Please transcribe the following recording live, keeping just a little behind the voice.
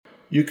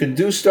You can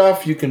do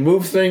stuff, you can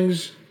move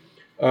things,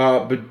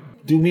 but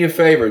do me a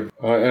favor,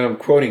 and I'm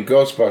quoting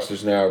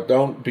Ghostbusters now,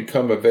 don't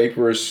become a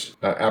vaporous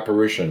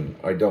apparition.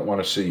 I don't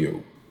want to see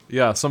you.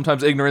 Yeah,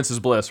 sometimes ignorance is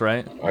bliss,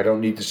 right? I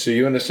don't need to see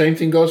you, and the same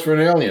thing goes for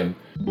an alien.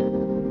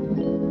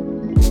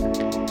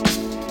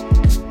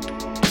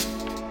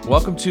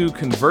 Welcome to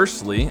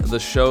Conversely, the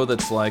show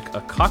that's like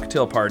a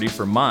cocktail party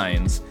for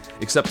minds,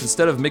 except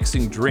instead of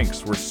mixing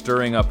drinks, we're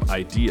stirring up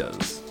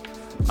ideas.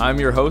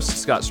 I'm your host,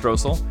 Scott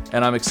Stroessel,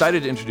 and I'm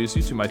excited to introduce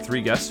you to my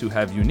three guests who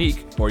have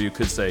unique, or you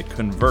could say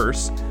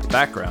converse,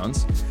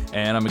 backgrounds,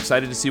 and I'm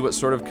excited to see what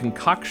sort of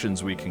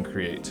concoctions we can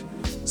create.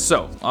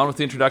 So, on with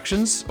the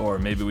introductions, or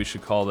maybe we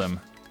should call them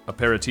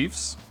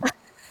aperitifs.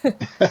 All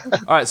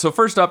right, so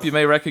first up, you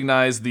may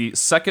recognize the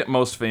second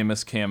most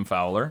famous Cam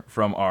Fowler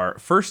from our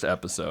first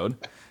episode.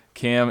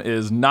 Cam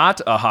is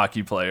not a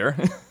hockey player,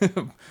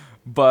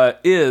 but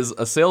is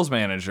a sales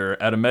manager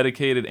at a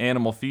medicated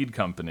animal feed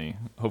company.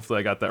 Hopefully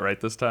I got that right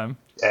this time.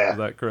 Yeah. Is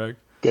that correct?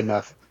 Good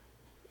enough.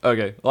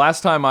 Okay. Last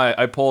time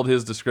I pulled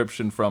his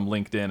description from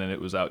LinkedIn and it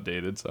was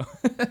outdated. So,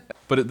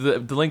 but the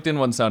LinkedIn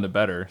one sounded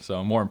better,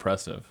 so more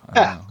impressive. I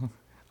don't know.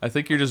 I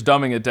think you're just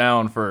dumbing it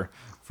down for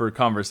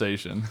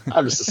conversation.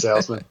 I'm just a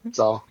salesman. That's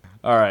all.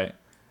 All right.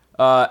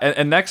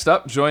 And next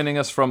up, joining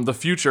us from the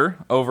future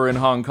over in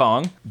Hong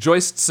Kong,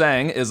 Joyce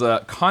Tsang is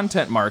a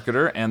content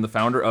marketer and the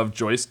founder of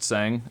Joyce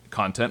Tsang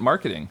Content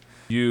Marketing.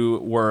 You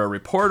were a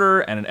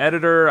reporter and an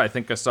editor. I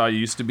think I saw you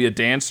used to be a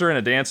dancer and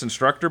a dance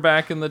instructor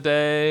back in the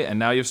day, and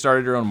now you've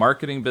started your own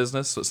marketing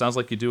business, so it sounds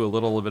like you do a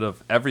little bit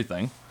of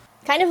everything.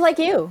 Kind of like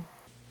you.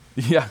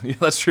 Yeah,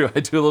 that's true. I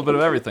do a little bit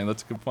of everything.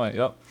 That's a good point.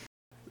 Yep.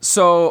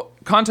 So,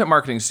 content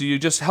marketing, so you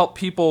just help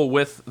people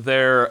with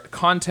their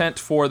content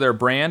for their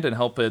brand and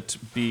help it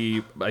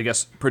be, I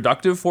guess,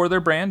 productive for their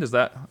brand? Is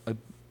that a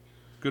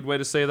good way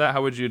to say that?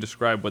 How would you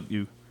describe what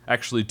you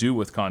actually do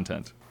with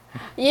content?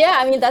 Yeah,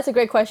 I mean, that's a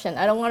great question.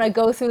 I don't want to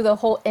go through the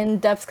whole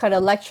in-depth kind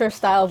of lecture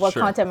style of what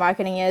Sure. content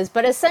marketing is,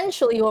 but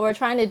essentially what we're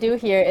trying to do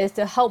here is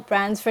to help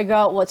brands figure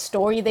out what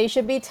story they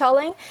should be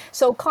telling.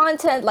 So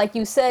content, like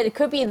you said, it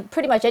could be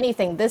pretty much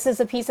anything. This is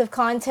a piece of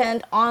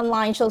content,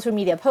 online social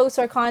media posts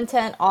are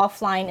content,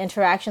 offline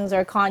interactions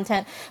are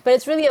content, but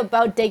it's really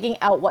about digging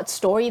out what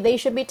story they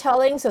should be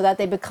telling so that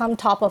they become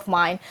top of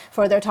mind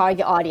for their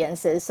target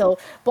audiences. So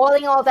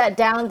boiling all that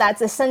down,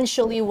 that's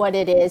essentially what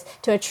it is,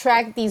 to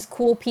attract these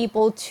cool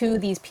people to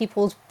these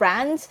people's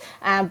brands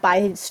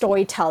by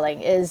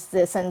storytelling is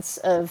the sense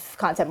of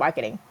content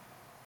marketing.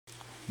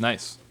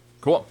 Nice.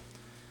 Cool.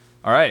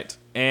 All right.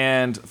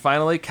 And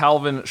finally,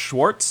 Calvin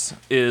Schwartz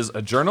is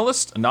a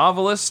journalist, a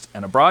novelist,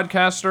 and a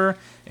broadcaster,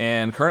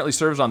 and currently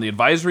serves on the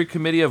advisory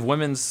committee of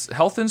Women's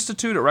Health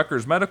Institute at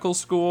Rutgers Medical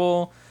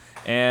School.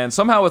 And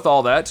somehow with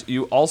all that,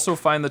 you also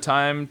find the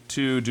time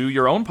to do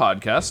your own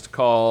podcast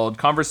called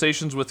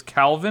Conversations with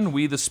Calvin,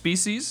 We the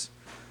Species.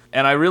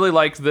 And I really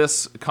liked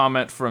this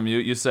comment from you.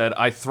 You said,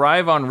 I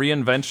thrive on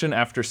reinvention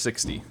after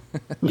 60.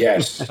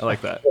 Yes. I like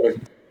that.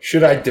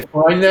 Should I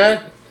define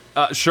that?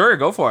 Sure,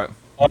 go for it.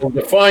 I'll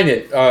define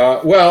it.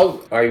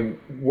 Well, I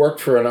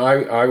worked for an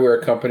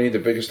eyewear company, the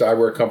biggest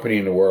eyewear company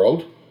in the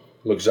world,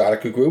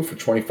 Luxottica Group, for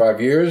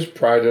 25 years.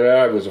 Prior to that,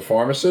 I was a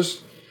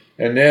pharmacist.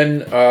 And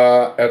then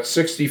at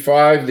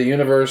 65, the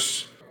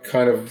universe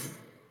kind of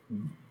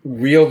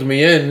reeled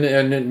me in,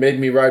 and it made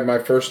me write my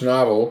first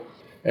novel.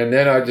 And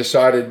then I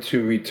decided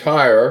to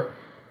retire,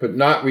 but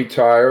not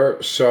retire.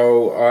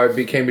 So I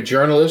became a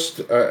journalist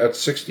at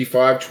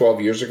 65, 12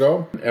 years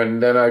ago.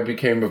 And then I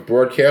became a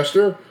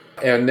broadcaster.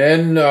 And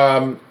then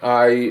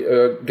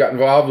I got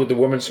involved with the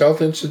Women's Health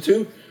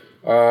Institute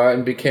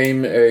and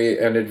became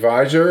an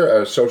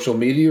advisor, a social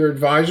media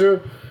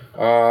advisor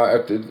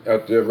at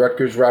the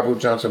Rutgers Robert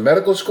Johnson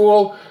Medical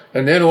School.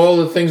 And then all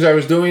the things I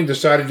was doing,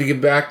 decided to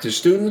give back to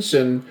students.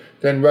 And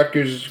then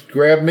Rutgers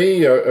grabbed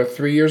me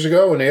 3 years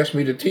ago and asked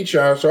me to teach.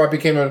 So I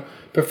became a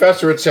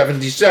professor at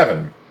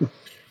 77.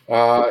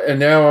 And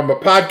now I'm a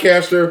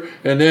podcaster.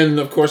 And then,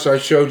 of course, I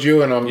showed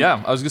you. And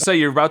Yeah, I was going to say,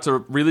 you're about to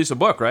release a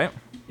book, right?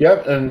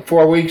 Yep, in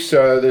 4 weeks,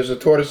 there's A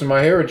Tortoise in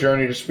My Hair, A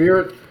Journey to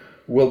Spirit,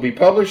 will be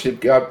published.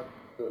 It got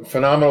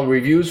phenomenal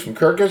reviews from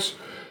Kirkus.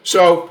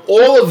 So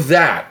all of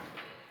that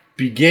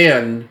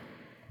began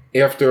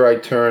after I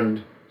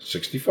turned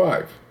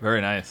 65.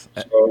 Very nice.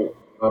 So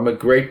I'm a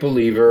great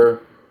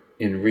believer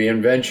in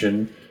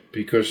reinvention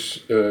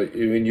because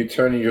when you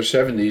turn in your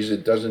 70s,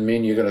 it doesn't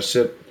mean you're going to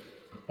sit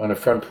on a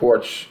front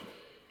porch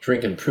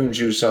drinking prune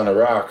juice on the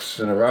rocks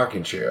in a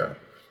rocking chair.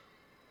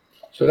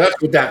 So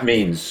that's what that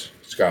means,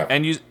 Scott.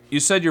 And you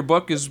said your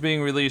book is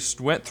being released,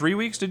 3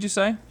 weeks, did you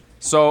say?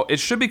 So it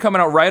should be coming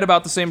out right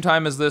about the same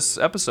time as this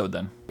episode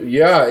then.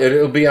 Yeah,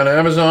 it'll be on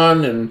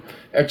Amazon and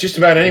just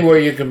about anywhere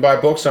you can buy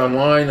books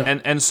online.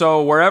 And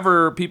so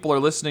wherever people are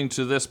listening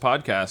to this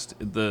podcast,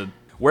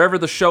 wherever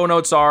the show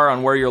notes are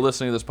on where you're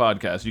listening to this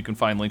podcast, you can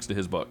find links to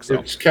his book.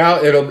 So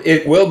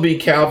It will be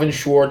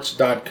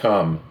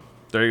calvinschwartz.com.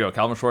 there you go,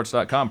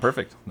 calvinschwartz.com.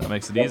 Perfect. That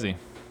makes it easy.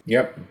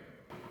 Yep.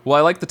 Well,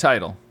 I like the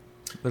title.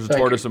 There's a Thank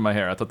tortoise you. in my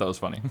hair. I thought that was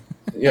funny.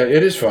 Yeah,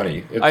 it is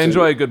funny. I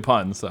enjoy a good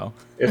pun, so.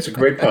 It's a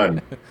great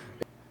pun.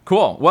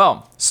 Cool.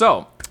 Well,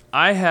 so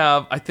I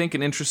have, I think,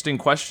 an interesting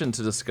question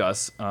to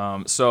discuss.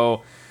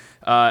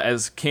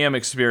 As Cam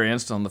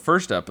experienced on the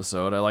first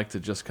episode, I like to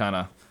just kind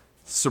of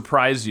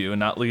surprise you and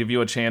not give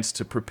you a chance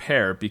to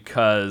prepare,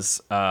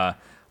 because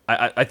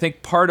I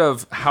think part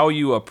of how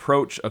you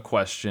approach a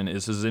question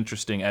is as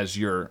interesting as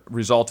your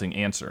resulting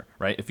answer,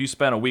 right? If you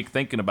spent a week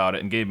thinking about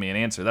it and gave me an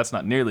answer, that's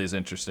not nearly as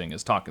interesting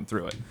as talking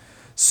through it.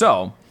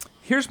 So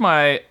here's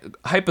my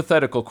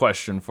hypothetical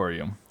question for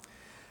you.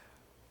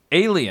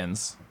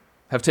 Aliens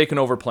have taken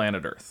over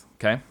planet Earth,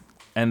 okay?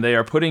 And they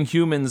are putting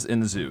humans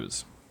in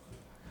zoos.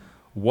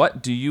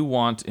 What do you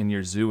want in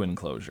your zoo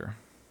enclosure?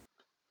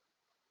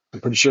 I'm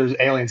pretty sure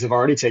aliens have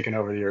already taken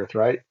over the Earth,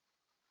 right?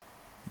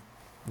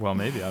 Well,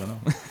 maybe, I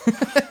don't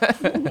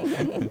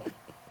know.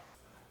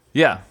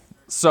 Yeah.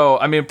 So,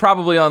 I mean,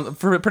 probably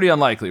pretty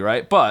unlikely,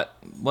 right? But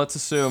let's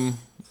assume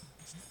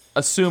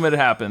it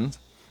happened.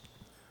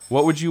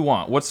 What would you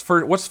want? What's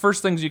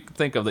first things you can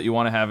think of that you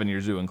want to have in your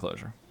zoo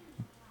enclosure?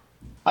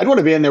 I'd want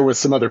to be in there with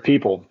some other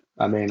people.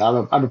 I mean, I'm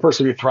a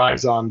person who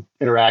thrives on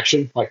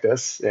interaction like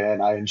this,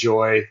 and I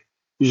enjoy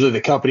usually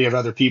the company of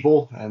other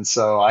people. And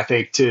so I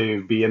think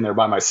to be in there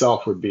by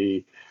myself would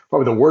be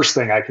probably the worst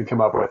thing I could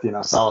come up with.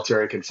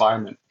 Solitary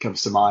confinement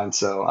comes to mind.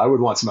 So I would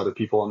want some other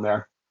people in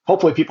there.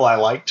 Hopefully people I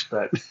liked,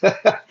 but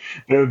but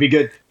it would be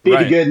good. Be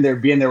good in there,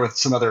 be in there with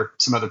some other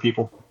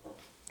people.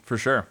 For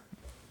sure.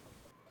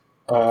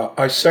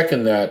 I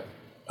second that.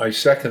 I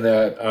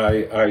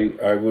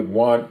would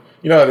want.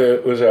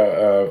 There was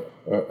a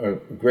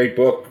great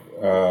book,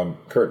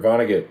 Kurt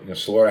Vonnegut,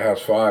 Slaughterhouse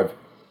Five,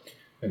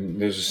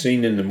 and there's a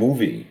scene in the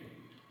movie,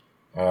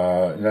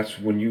 and that's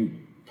when you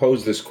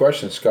posed this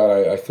question, Scott.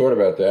 I thought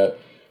about that,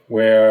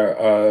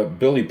 where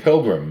Billy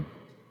Pilgrim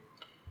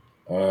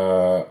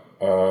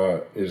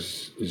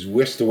is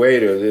whisked away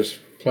to this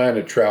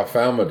planet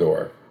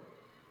Tralfamadore,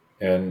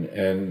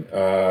 and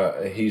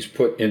he's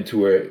put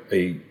into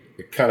a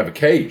kind of a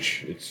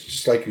cage. It's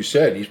just like you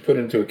said. He's put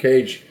into a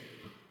cage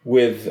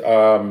with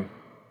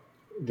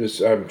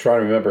this. I'm trying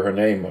to remember her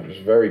name. It's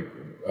very.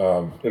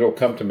 It'll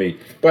come to me.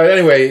 But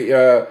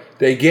anyway,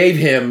 they gave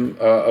him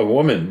a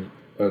woman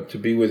to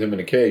be with him in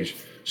a cage.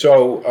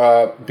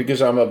 So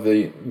because I'm of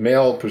the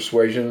male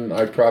persuasion,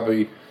 I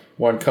probably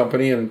want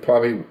company and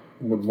probably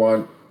would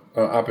want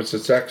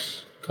opposite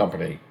sex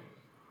company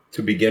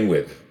to begin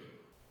with.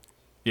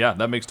 Yeah,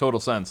 that makes total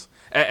sense.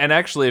 And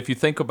actually, if you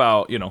think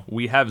about,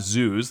 we have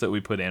zoos that we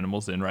put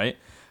animals in, right?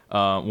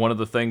 One of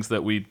the things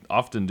that we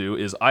often do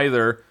is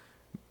either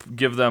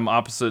give them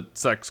opposite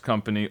sex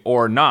company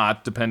or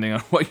not, depending on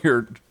what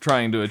you're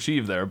trying to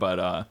achieve there.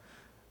 But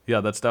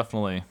yeah, that's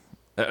definitely,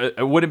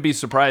 it wouldn't be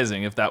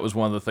surprising if that was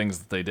one of the things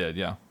that they did,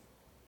 yeah.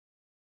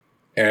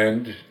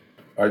 And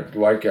I'd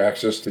like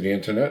access to the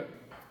internet.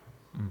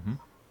 Mm-hmm.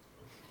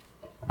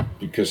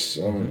 Because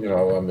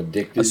I'm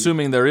addicted.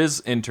 Assuming there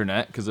is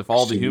internet, because if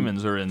all the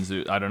humans are in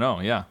zoo, I don't know.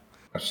 Yeah.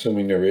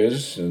 Assuming there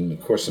is, and of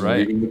course some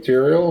reading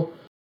material,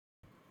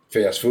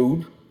 fast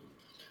food,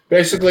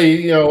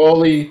 basically,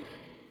 all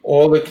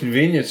the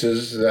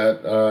conveniences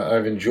that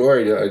I've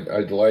enjoyed.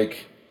 I'd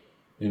like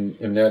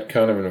in that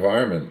kind of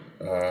environment.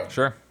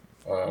 Sure.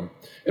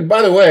 And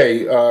by the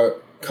way,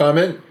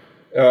 comment.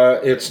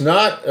 It's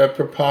not a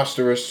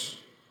preposterous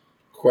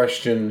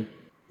question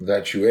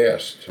that you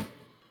asked.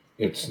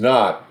 It's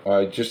not.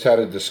 I just had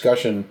a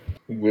discussion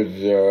with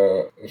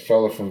a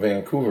fellow from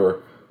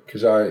Vancouver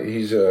because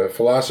he's a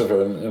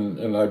philosopher,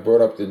 and I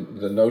brought up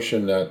the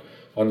notion that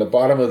on the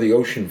bottom of the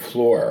ocean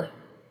floor,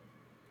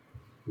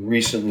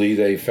 recently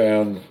the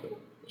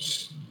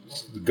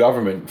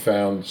government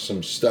found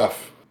some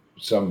stuff,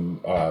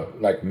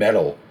 like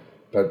metal,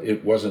 but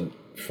it wasn't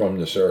from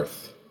this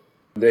earth.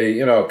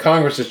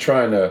 Congress is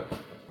trying to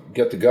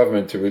get the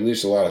government to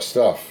release a lot of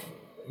stuff,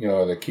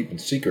 they keep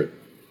it secret.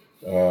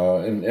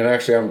 And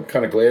actually, I'm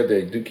kind of glad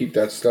they do keep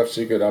that stuff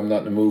secret. I'm not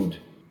in the mood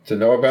to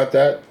know about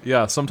that.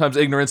 Yeah, sometimes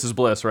ignorance is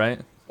bliss, right?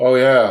 Oh,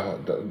 yeah.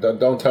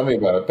 Don't tell me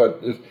about it.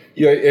 But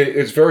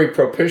it's very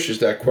propitious,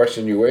 that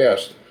question you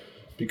asked,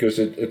 because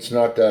it's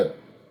not that...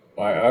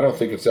 I don't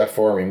think it's that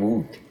far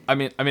removed. I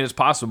mean, it's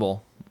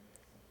possible.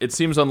 It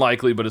seems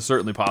unlikely, but it's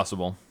certainly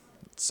possible.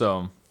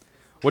 So,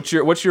 what's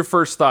your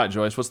first thought,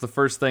 Joyce? What's the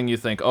first thing you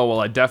think, oh, well,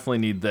 I definitely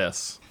need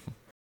this?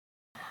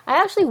 I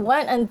actually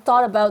went and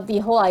thought about the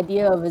whole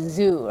idea of a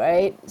zoo,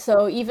 right?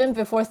 So even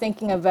before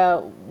thinking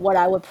about what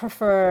I would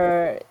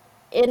prefer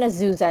in a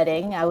zoo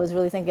setting, I was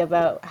really thinking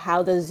about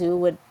how the zoo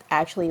would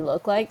actually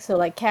look like. So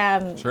like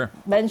Cam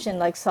mentioned,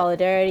 like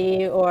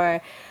solidarity,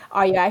 or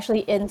are you actually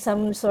in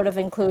some sort of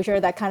enclosure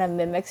that kind of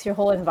mimics your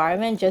whole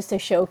environment just to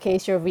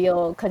showcase your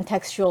real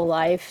contextual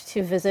life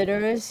to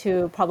visitors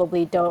who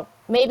probably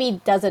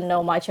doesn't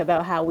know much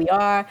about how we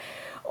are?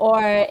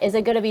 Or is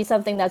it going to be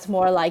something that's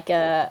more like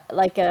a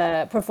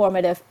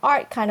performative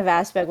art kind of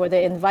aspect where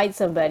they invite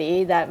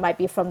somebody that might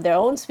be from their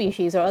own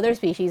species or other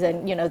species,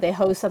 and they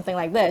host something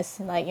like this,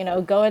 like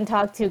go and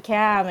talk to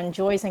Cam and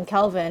Joyce and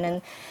Kelvin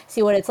and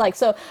see what it's like.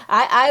 So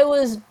I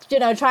was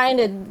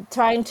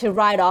trying to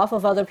ride off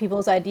of other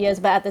people's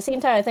ideas, but at the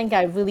same time I think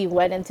I really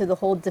went into the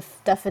whole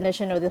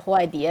definition or the whole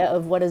idea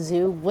of what a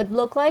zoo would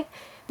look like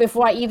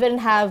before I even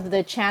have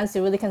the chance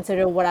to really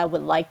consider what I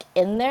would like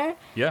in there.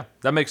 Yeah,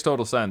 that makes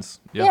total sense.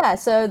 Yeah,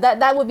 so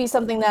that would be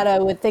something that I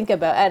would think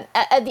about. And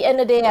at the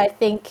end of the day, I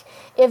think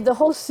if the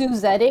whole zoo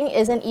setting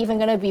isn't even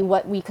going to be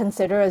what we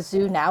consider a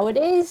zoo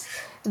nowadays,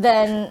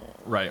 then,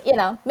 right.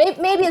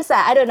 Maybe it's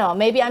that. I don't know.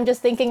 Maybe I'm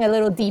just thinking a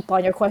little deep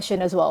on your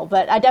question as well.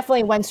 But I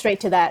definitely went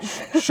straight to that.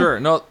 Sure.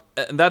 No,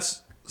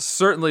 that's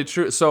certainly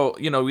true. So,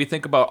 we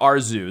think about our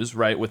zoos,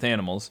 right, with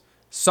animals.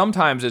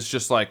 Sometimes it's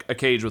just like a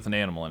cage with an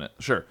animal in it.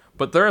 Sure.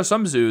 But there are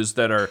some zoos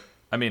that are,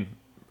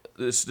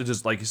 it's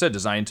just like you said,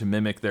 designed to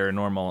mimic their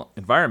normal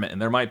environment.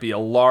 And there might be a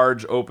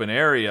large open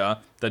area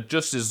that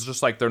just is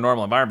just like their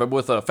normal environment, but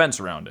with a fence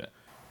around it.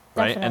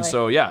 Right. Definitely. And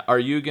so, are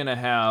you going to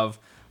have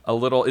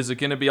is it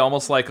going to be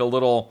almost like a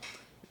little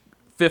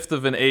fifth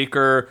of an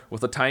acre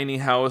with a tiny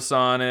house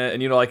on it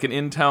and, like an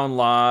in-town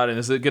lot? And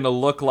is it going to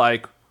look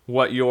like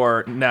what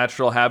your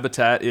natural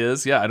habitat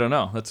is? Yeah, I don't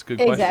know. That's a good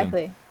question.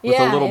 Exactly. With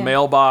a little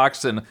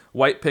mailbox and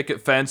white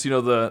picket fence,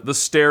 the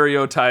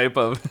stereotype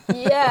of...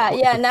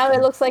 yeah. Now it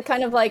looks like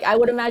kind of like, I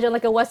would imagine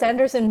like a Wes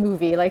Anderson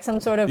movie, like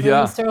some sort of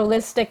really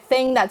surrealistic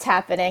thing that's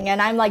happening.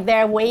 And I'm like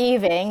there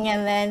waving.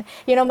 And then,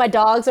 my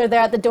dogs are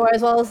there at the door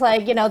as well as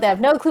like, they have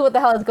no clue what the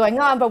hell is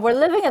going on, but we're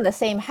living in the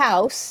same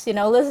house,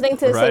 listening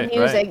to the same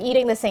music,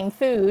 eating the same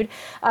food.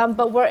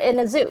 But we're in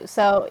a zoo.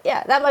 So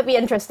yeah, that might be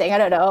interesting. I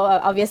don't know.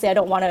 Obviously, I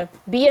don't want to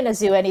be in a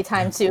zoo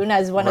anytime soon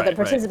as one of the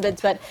participants,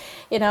 but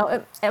it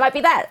might be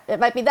that.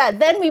 It might be that.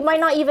 Then we might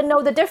not even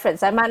know the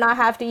difference. I might not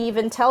have to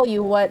even tell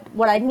you what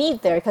I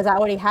need there because I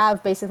already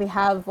basically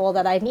have all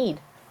that I need.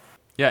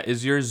 Yeah,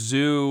 is your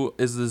zoo,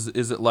 is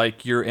it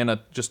like you're in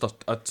just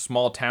a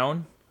small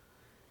town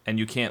and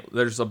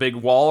there's a big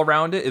wall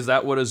around it? Is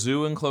that what a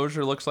zoo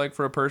enclosure looks like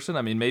for a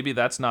person? Maybe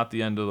that's not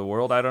the end of the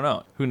world. I don't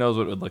know. Who knows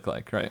what it would look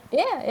like, right?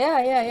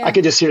 Yeah. I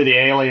could just hear the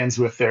aliens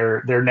with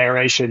their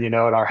narration, and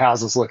our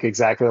houses look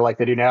exactly like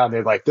they do now. And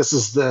they're like, this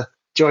is the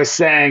Joyce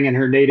Sang in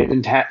her native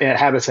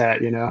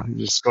habitat,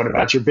 just going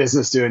about your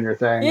business, doing your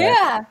thing.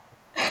 Yeah.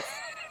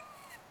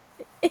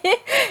 Right?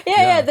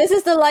 Yeah. This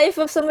is the life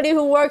of somebody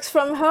who works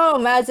from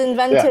home, as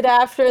invented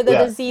after the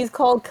disease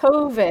called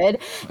COVID.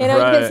 You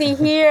can see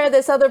here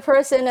this other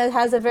person that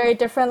has a very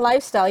different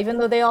lifestyle, even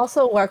though they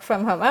also work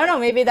from home. I don't know.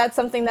 Maybe that's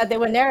something that they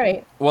would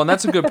narrate. Well, and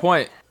that's a good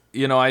point.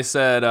 I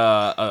said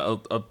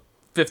a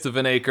fifth of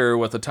an acre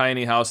with a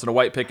tiny house and a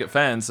white picket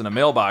fence and a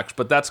mailbox,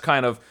 but that's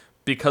kind of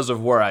because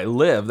of where I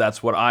live.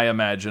 That's what I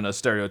imagine a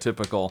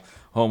stereotypical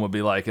home would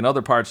be like. In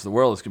other parts of the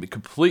world, it's going to be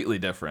completely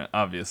different,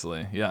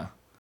 obviously. Yeah.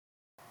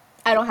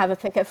 I don't have a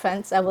picket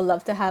fence. I would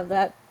love to have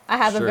that. I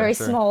have a very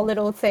small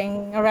little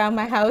thing around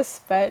my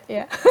house, but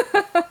yeah.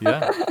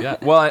 Yeah.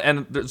 Well,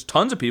 and there's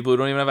tons of people who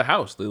don't even have a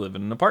house. They live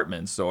in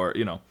apartments or,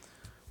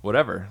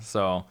 whatever.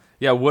 So,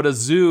 yeah, would a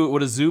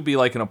zoo be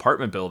like an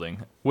apartment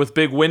building with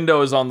big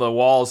windows on the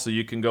walls so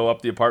you can go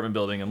up the apartment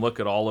building and look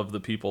at all of the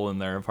people in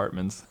their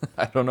apartments?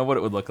 I don't know what it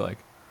would look like.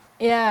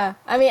 Yeah.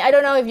 I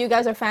don't know if you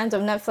guys are fans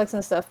of Netflix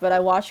and stuff, but I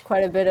watch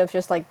quite a bit of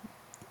just like,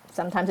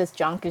 sometimes it's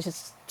junk, it's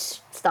just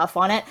stuff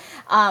on it.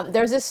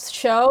 There's this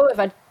show,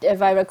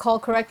 if I recall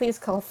correctly, it's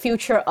called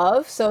Future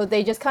Of. So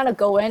they just kind of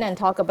go in and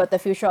talk about the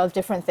future of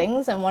different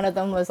things. And one of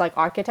them was like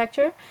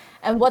architecture.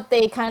 And what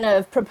they kind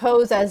of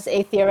propose as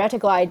a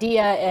theoretical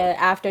idea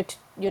after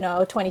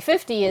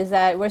 2050 is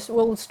that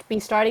we'll be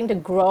starting to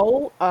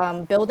grow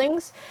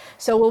buildings.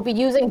 So we'll be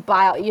using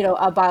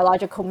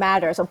biological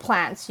matter, so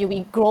plants. You'll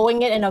be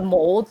growing it in a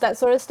mold, that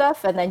sort of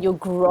stuff, and then you'll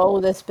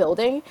grow this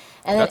building.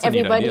 And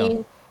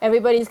then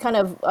everybody's kind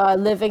of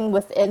living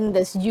within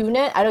this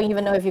unit. I don't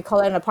even know if you call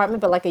it an apartment,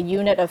 but like a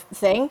unit of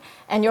thing.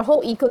 And your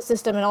whole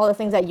ecosystem and all the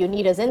things that you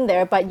need is in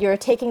there, but you're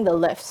taking the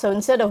lift. So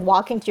instead of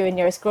walking to your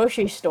nearest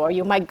grocery store,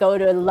 you might go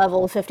to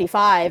level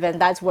 55, and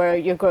that's where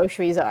your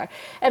groceries are.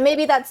 And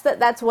maybe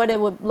that's what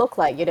it would look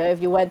like.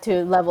 If you went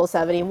to level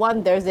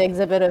 71, there's the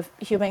exhibit of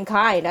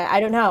humankind. I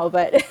don't know,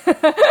 but...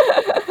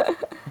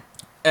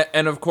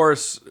 And of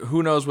course,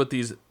 who knows what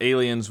these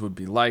aliens would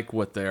be like,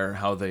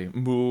 how they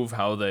move,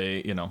 how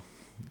they,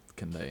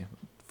 can they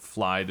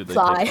fly? Do they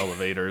take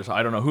elevators?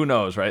 I don't know. Who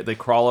knows, right? They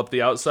crawl up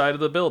the outside of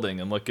the building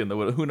and look in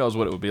who knows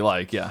what it would be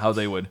like. Yeah, how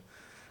they would.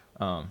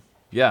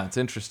 It's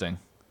interesting.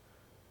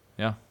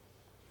 Yeah.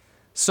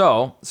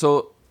 So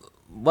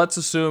let's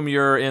assume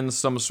you're in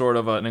some sort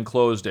of an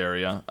enclosed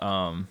area.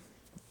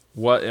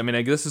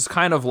 This is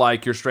kind of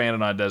like you're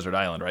stranded on a desert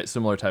island, right?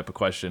 Similar type of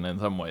question in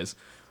some ways.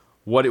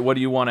 What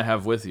do you want to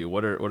have with you?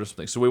 What are some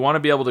things? So we want to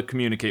be able to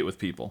communicate with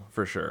people,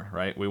 for sure,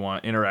 right? We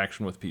want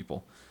interaction with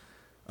people.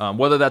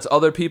 Whether that's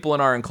other people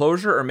in our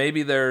enclosure, or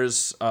maybe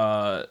there's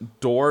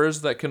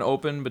doors that can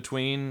open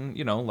between,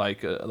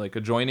 like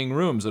adjoining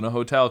rooms in a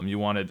hotel. You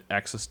wanted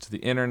access to the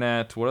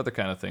internet. What other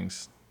kind of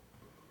things?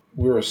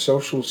 We're a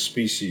social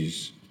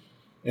species,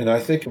 and I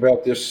think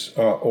about this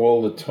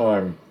all the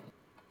time.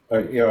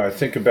 I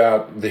think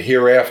about the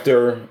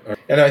hereafter,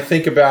 and I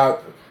think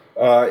about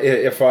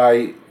if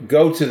I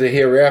go to the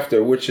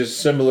hereafter, which is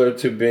similar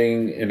to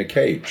being in a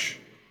cage.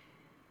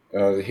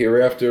 The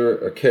hereafter,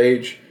 a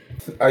cage.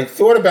 I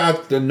thought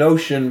about the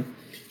notion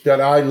that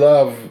I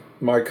love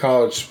my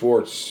college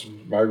sports,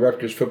 my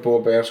Rutgers football,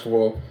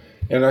 basketball,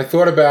 and I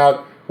thought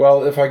about,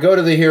 well, if I go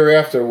to the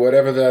hereafter,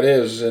 whatever that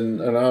is,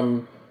 and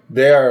I'm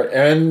there,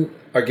 and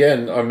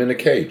again, I'm in a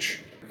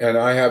cage, and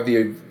I have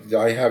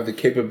the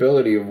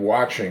capability of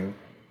watching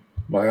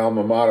my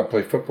alma mater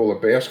play football or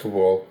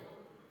basketball.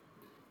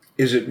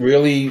 Is it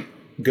really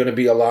going to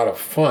be a lot of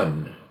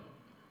fun?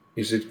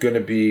 Is it going to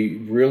be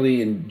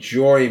really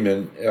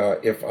enjoyment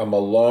if I'm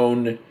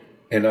alone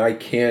and I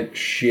can't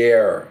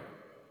share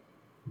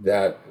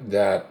that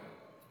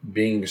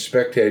being a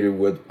spectator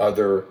with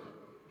other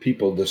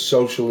people, the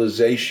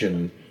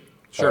socialization?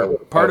 Sure.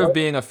 Part of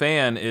being a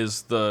fan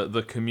is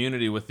the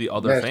community with the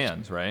other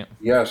fans, right?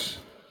 Yes.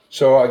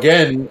 So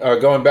again,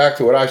 going back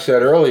to what I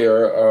said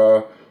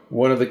earlier,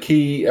 one of the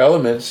key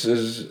elements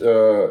is,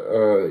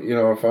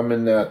 if I'm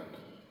in that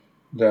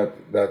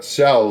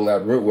cell,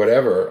 that room,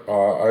 whatever,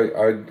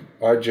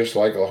 I just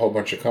like a whole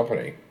bunch of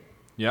company.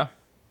 Yeah.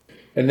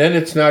 And then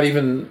it's not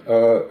even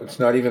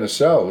a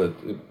cell.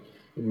 It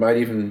might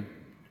even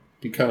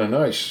be kind of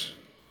nice.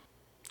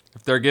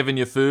 If they're giving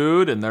you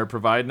food and they're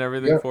providing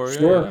everything for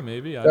sure. you, yeah,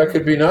 maybe. That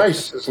could be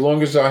nice as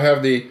long as I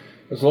have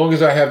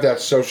that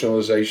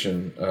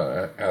socialization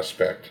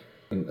aspect.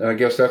 And I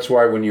guess that's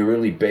why when you're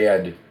really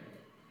bad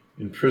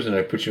in prison,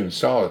 they put you in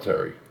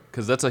solitary.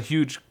 Because that's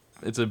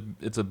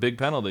it's a big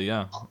penalty,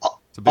 yeah.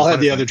 I'll head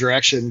the other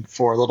direction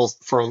for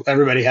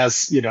everybody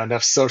has,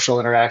 enough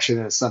social interaction,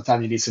 and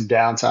sometimes you need some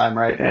downtime,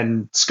 right?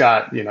 And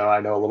Scott, I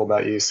know a little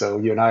about you, so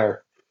you and I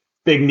are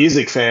big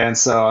music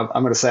fans. So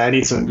I'm going to say I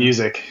need some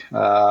music.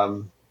 I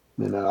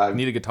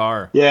need a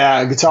guitar. Yeah,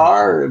 a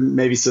guitar,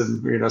 maybe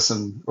some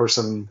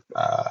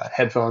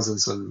headphones and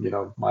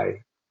some,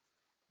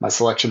 my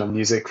selection of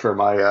music for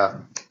my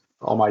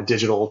all my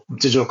digital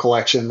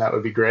collection. That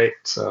would be great.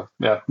 So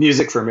yeah,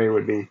 music for me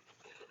would be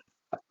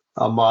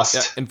a must.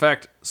 Yeah, in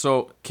fact,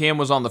 so Cam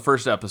was on the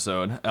first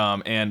episode,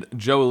 and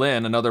Jo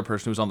Lynn, another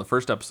person who was on the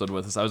first episode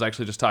with us, I was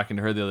actually just talking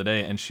to her the other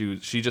day, and she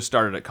just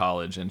started at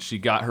college, and she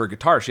got her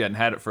guitar. She hadn't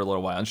had it for a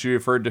little while, and she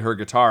referred to her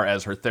guitar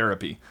as her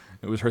therapy.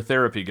 It was her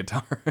therapy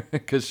guitar,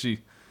 because she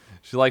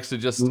likes to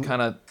just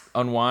kind of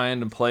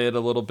unwind and play it a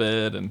little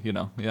bit, and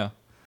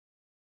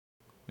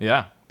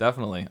yeah,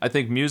 definitely. I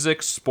think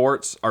music,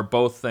 sports are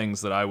both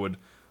things that I would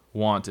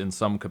want in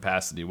some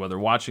capacity, whether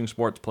watching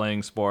sports,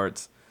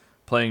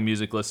 playing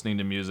music, listening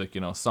to music,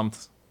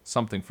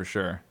 something for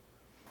sure.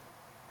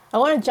 I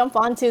want to jump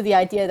onto the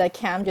idea that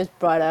Cam just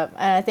brought up,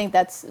 and I think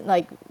that's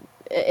it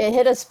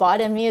hit a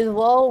spot in me as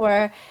well,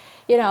 where,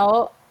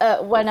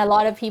 when a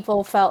lot of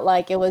people felt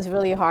like it was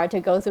really hard to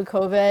go through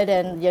COVID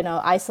and,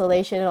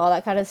 isolation and all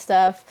that kind of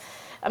stuff.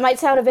 It might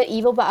sound a bit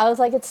evil, but I was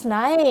like, it's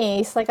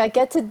nice. Like, I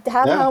get to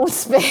have my own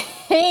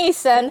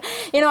space, and,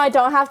 I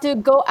don't have to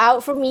go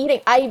out for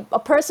meeting. I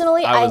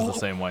was the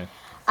same way.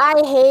 I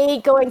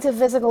hate going to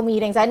physical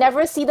meetings. I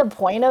never see the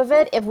point of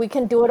it if we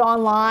can do it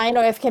online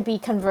or if it can be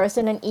conversed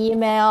in an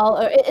email.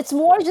 Or it's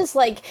more just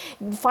like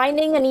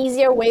finding an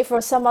easier way for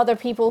some other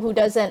people who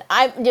doesn't,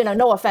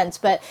 no offense,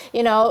 but,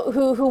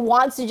 who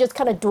wants to just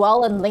kind of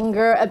dwell and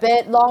linger a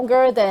bit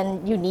longer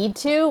than you need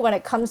to when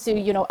it comes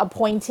to,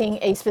 appointing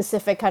a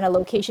specific kind of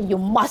location. You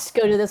must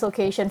go to this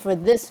location for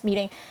this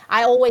meeting.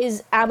 I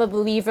always am a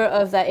believer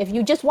of that. If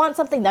you just want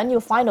something done,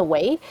 you'll find a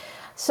way.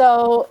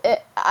 So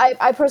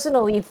I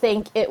personally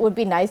think it would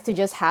be nice to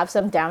just have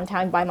some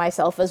downtime by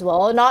myself as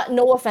well.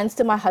 No offense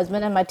to my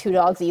husband and my 2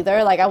 dogs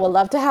either. Like, I would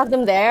love to have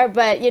them there.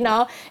 But,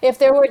 if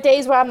there were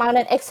days where I'm on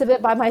an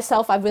exhibit by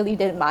myself, I really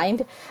didn't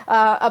mind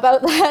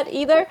about that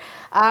either.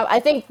 I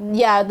think,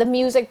 the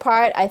music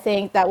part, I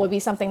think that would be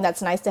something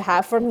that's nice to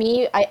have. For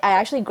me, I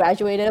actually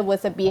graduated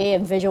with a BA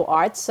in visual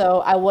arts. So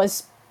I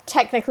was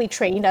technically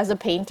trained as a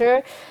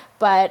painter.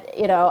 But,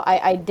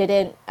 I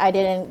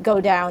didn't go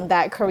down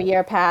that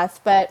career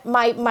path. But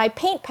my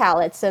paint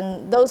palettes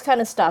and those kind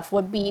of stuff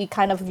would be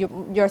kind of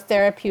your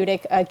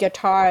therapeutic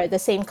guitar, the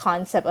same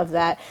concept of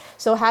that.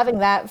 So having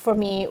that for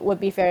me would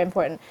be very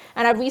important.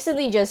 And I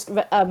recently just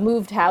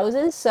moved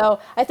houses. So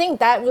I think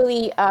that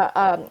really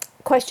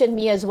questioned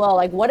me as well.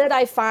 Like, what did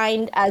I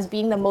find as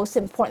being the most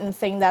important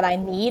thing that I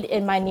need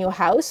in my new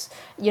house,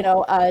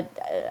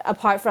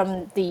 apart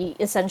from the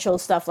essential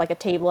stuff like a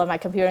table and my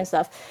computer and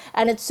stuff.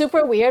 And it's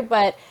super weird,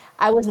 but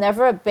I was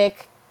never a big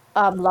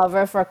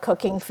lover for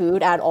cooking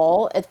food at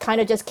all. It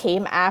kind of just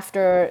came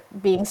after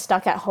being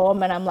stuck at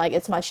home, and I'm like,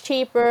 it's much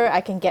cheaper.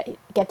 I can get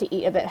to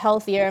eat a bit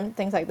healthier,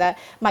 things like that.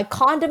 My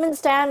condiment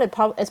stand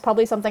is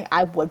probably something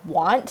I would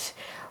want,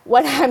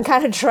 when I'm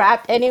kind of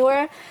trapped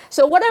anywhere.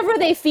 So whatever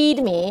they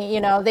feed me,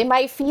 they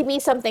might feed me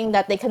something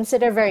that they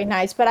consider very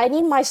nice, but I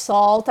need my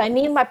salt, I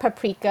need my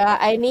paprika,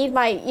 I need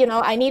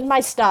I need my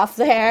stuff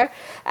there.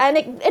 And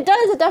it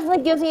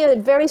definitely gives me a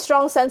very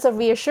strong sense of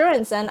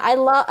reassurance. And I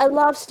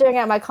love staring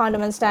at my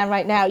condiment stand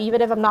right now,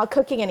 even if I'm not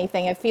cooking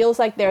anything. It feels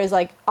like there is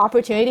like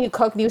opportunity to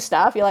cook new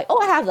stuff. You're like,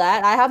 oh, I have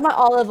that. I have my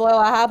olive oil,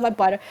 I have my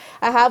butter,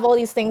 I have all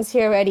these things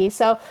here ready.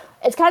 So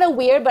it's kind of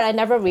weird, but I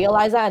never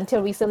realized that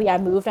until recently. I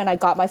moved and I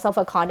got myself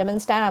a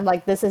condiment stand. I'm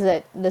like, this is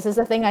it. This is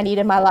the thing I need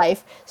in my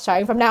life.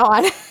 Starting from now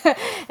on, it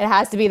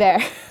has to be there.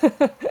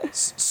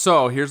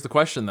 So here's the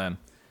question then.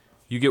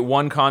 You get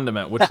one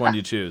condiment. Which one do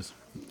you choose?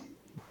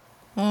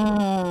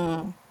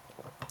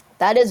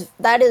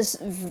 That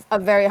is a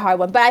very hard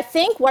one. But I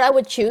think what I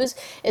would choose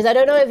is, I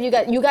don't know if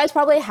you guys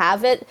probably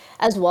have it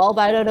as well,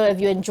 but I don't know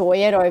if you enjoy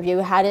it or if you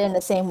had it in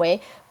the same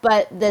way.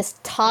 But this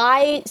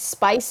Thai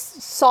spice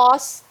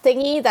sauce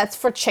thingy that's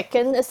for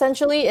chicken,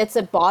 essentially. It's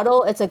a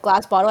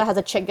glass bottle. It has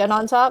a chicken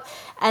on top,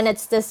 and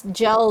it's this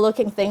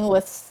gel-looking thing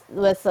with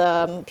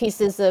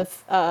pieces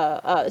of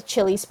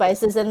chili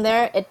spices in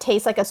there. It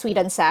tastes like a sweet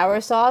and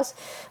sour sauce,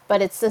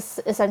 but it's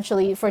just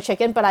essentially for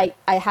chicken. But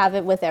I have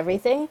it with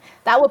everything.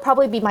 That would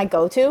probably be my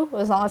go-to.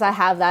 As long as I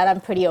have that,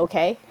 I'm pretty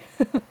okay.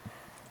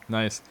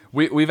 Nice.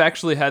 We've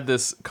actually had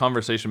this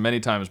conversation many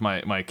times.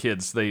 My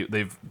kids,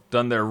 they've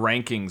done their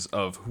rankings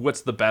of what's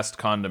the best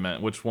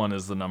condiment, which one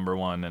is the number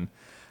one,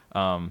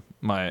 and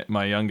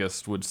my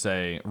youngest would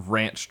say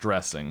ranch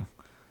dressing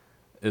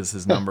is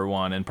his number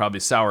one, and probably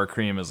sour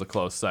cream is a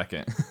close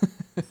second.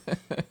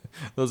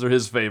 Those are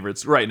his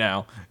favorites right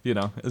now.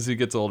 As he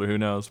gets older, who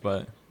knows?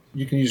 But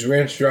You can use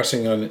ranch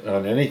dressing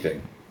on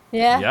anything.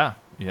 Yeah.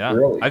 Yeah.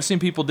 Really? I've seen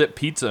people dip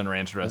pizza in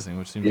ranch dressing,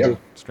 which seems Yeah.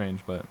 strange,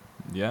 but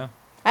yeah.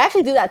 I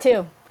actually do that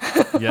too.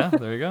 Yeah,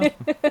 there you go.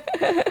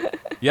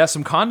 Yeah,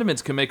 some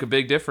condiments can make a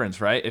big difference,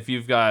 right? If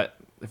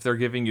they're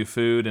giving you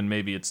food and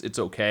maybe it's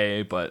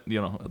okay, but a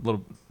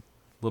little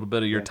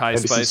bit of your Thai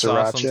maybe some spice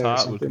sauce on sriracha or top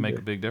would something, make a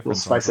yeah. big We'll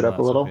difference. spice it on up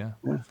a that little. stuff,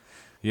 Yeah.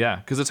 Yeah,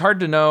 because it's hard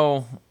to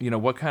know,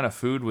 what kind of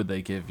food would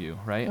they give you,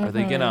 right? Are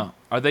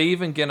they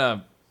even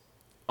gonna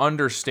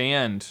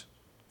understand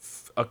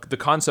the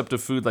concept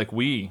of food like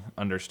we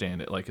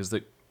understand it? Like, is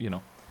that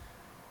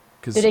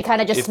Do they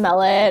kind of just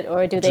smell it,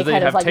 or do they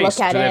kind of like taste,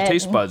 look at do they have it?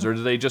 taste buds, or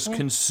do they just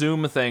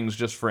consume things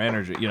just for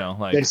energy?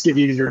 Like They just give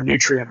you your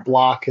nutrient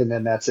block, and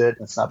then that's it.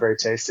 It's not very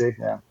tasty.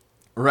 Yeah,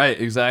 right,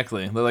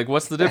 exactly. They're like,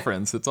 what's the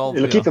difference? It's all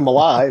it'll keep them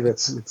alive.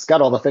 It's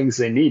got all the things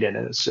they need in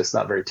it. It's just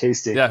not very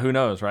tasty. yeah. Who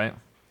knows, right?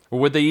 Or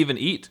would they even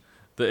eat?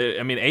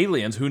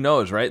 Aliens. Who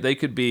knows, right? They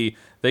could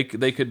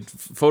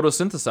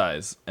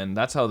photosynthesize, and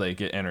that's how they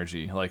get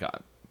energy. Like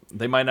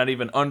they might not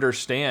even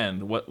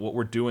understand what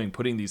we're doing,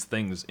 putting these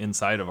things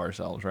inside of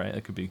ourselves, right?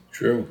 It could be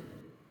True.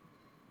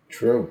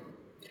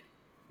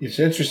 It's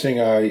interesting.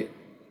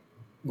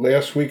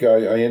 Last week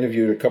I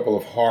interviewed a couple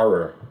of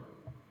horror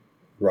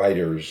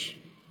writers,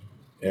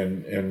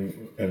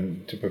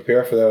 and to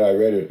prepare for that I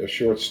read a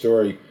short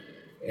story,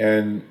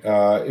 and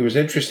it was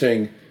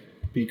interesting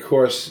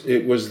because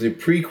it was the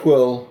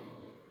prequel.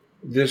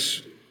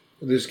 This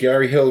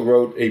Gary Hill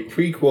wrote a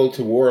prequel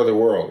to War of the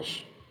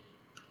Worlds.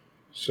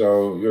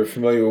 So you're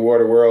familiar with War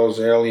of the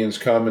Worlds. Aliens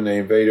come and they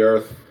invade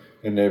Earth,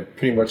 and they're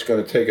pretty much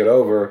going to take it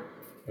over,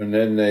 and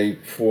then they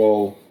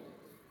fall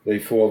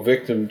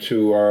victim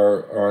to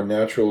our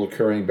natural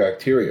occurring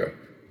bacteria.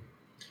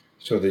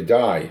 So they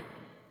die.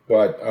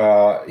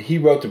 But he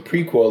wrote the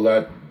prequel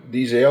that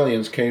these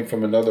aliens came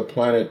from another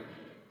planet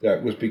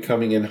that was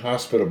becoming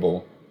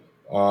inhospitable,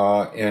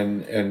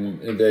 and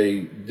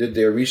they did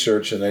their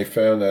research and they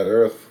found that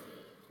Earth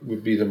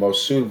would be the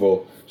most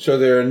suitable. So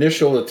their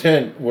initial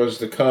intent was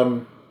to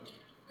come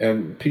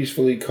and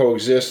peacefully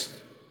coexist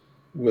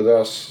with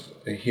us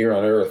here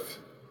on Earth.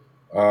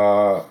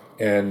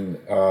 And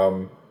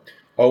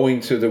owing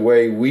to the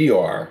way we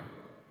are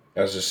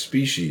as a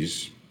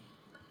species,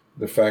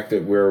 the fact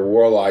that we're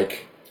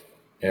warlike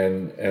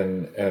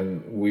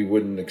and we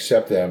wouldn't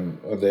accept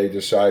them, they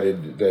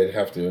decided they'd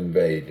have to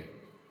invade.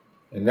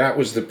 And that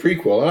was the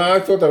prequel. And I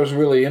thought that was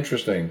really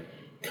interesting,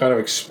 kind of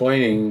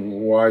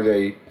explaining why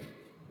they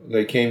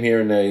came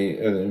here and they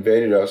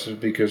invaded us, is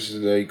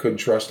because they couldn't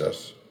trust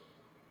us.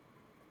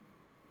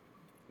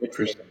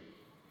 Interesting.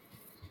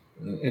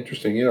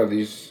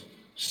 These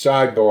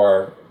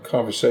sidebar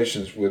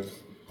conversations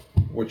with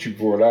what you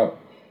brought up.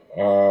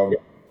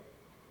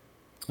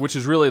 which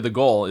is really the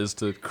goal, is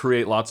to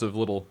create lots of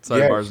little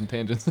sidebars Yes. and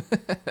tangents.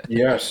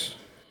 Yes.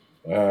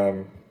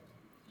 But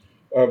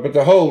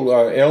the whole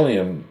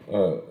alien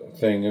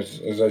thing,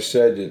 as I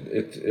said,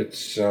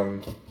 it's. I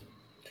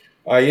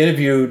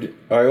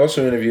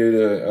also interviewed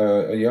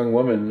a young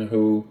woman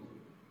who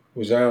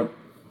was on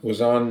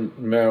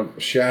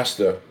Mount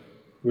Shasta,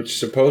 which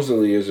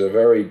supposedly is a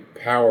very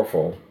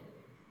powerful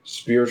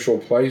spiritual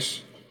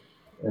place,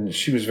 and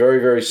she was very,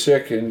 very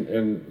sick,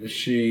 and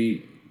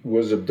she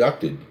was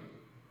abducted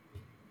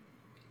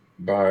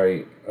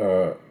by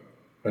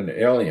an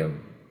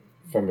alien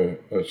from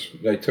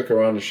they took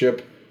her on the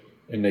ship,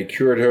 and they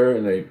cured her,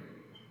 and they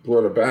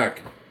brought her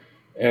back.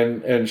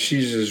 and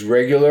she's as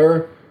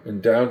regular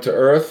and down to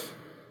earth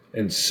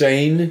and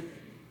sane.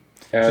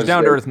 She's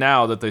down to earth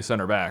now that they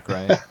sent her back,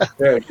 right?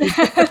 Yeah,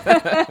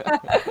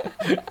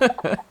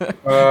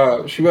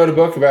 she wrote a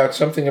book about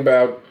something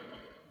about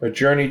a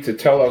journey to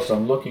Telos.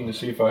 I'm looking to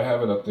see if I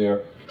have it up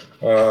there.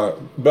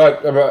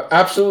 But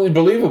absolutely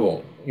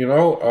believable,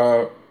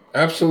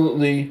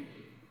 absolutely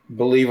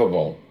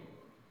believable.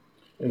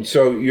 And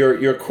so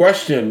your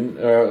question,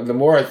 the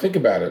more I think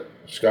about it,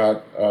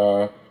 Scott,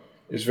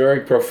 is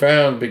very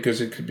profound because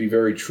it could be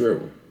very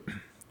true.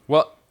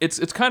 Well,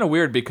 it's kind of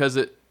weird because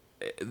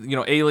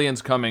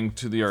aliens coming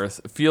to the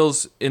Earth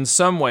feels in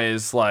some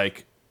ways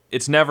like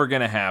it's never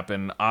going to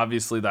happen.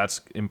 Obviously, that's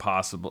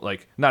impossible.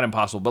 Like, not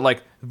impossible, but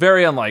like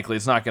very unlikely.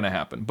 It's not going to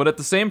happen. But at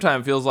the same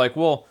time, it feels like,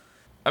 well,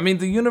 I mean,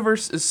 the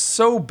universe is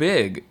so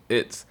big.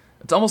 It's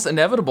almost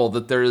inevitable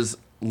that there is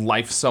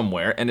life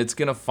somewhere, and it's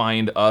going to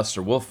find us,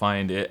 or we'll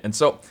find it. And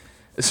so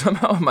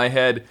somehow in my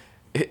head,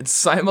 it's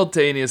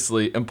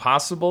simultaneously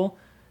impossible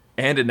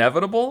and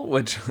inevitable,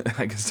 which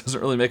I guess doesn't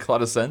really make a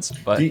lot of sense.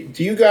 But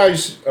do you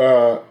guys?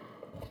 Here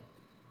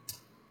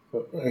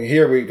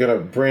we're going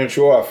to branch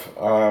off.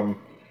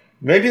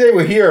 Maybe they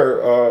were here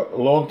a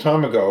long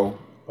time ago,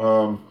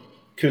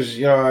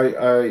 because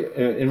I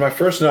in my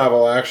first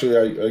novel actually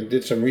I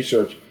did some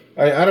research.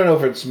 I don't know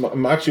if it's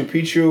Machu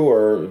Picchu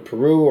or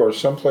Peru or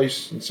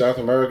someplace in South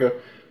America,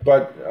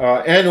 but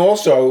and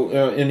also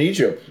in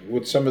Egypt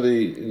with some of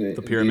the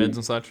pyramids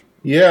and such.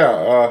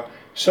 Yeah,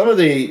 some of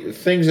the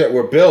things that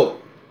were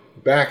built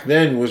back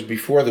then was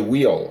before the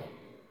wheel.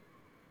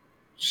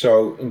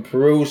 So in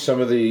Peru,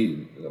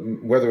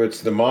 whether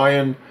it's the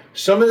Mayan,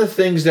 some of the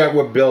things that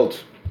were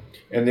built,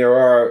 and there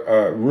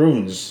are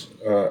ruins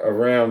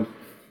around,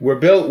 were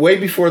built way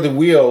before the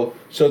wheel.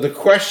 So the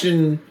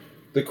question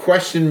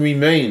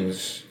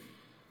remains: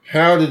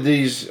 how did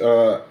these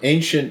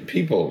ancient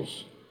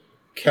peoples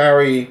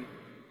carry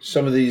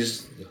some of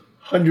these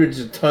hundreds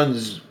of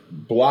tons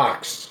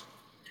blocks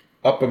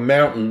up a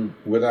mountain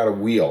without a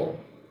wheel?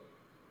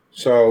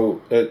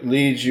 So it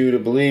leads you to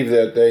believe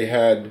that they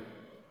had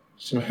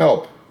some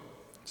help,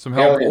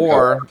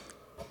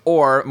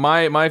 or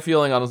my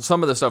feeling on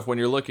some of the stuff when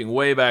you're looking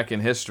way back in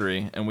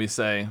history and we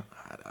say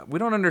we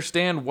don't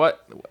understand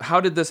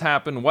how did this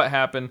happen, what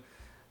happened,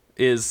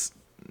 is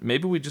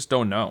maybe we just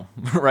don't know,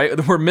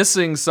 right? We're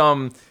missing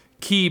some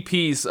key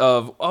piece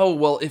of, oh,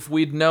 well, if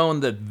we'd known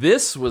that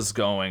this was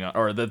going on,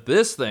 or that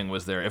this thing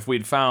was there, if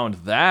we'd found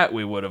that,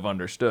 we would have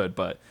understood.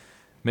 But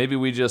maybe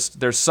we just,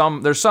 there's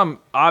some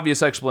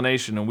obvious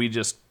explanation and we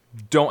just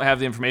don't have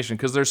the information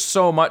because there's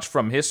so much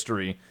from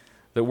history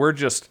that we're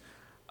just,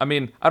 I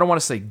mean, I don't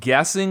want to say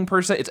guessing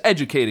per se. It's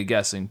educated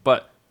guessing,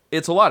 but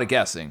it's a lot of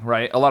guessing,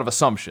 right? A lot of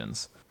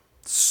assumptions.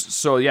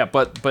 So yeah,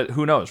 but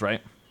who knows,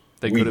 right?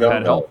 They could have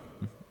had help.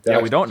 Yeah,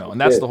 we don't know,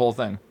 and that's the whole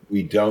thing.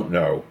 We don't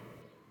know,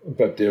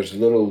 but there's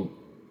little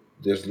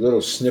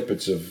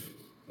snippets of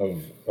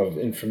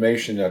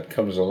information that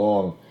comes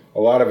along. A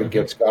lot of it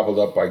gets gobbled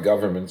up by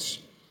governments,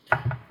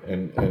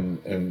 and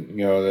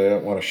they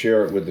don't want to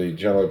share it with the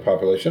general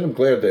population. I'm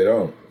glad they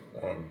don't.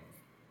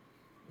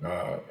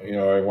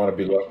 I want to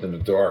be left in the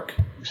dark.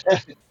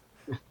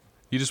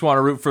 You just want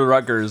to root for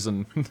Rutgers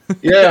and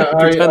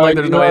pretend like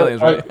there's no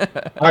aliens, right?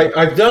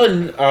 I've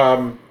done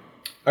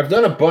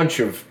a bunch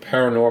of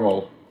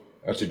paranormal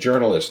as a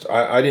journalist.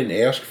 I didn't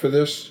ask for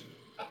this,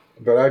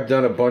 but I've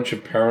done a bunch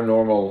of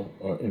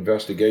paranormal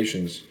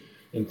investigations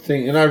and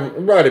I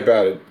write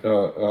about it.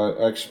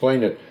 I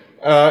explain it,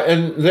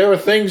 and there are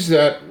things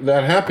that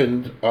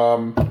happened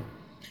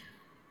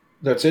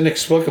that's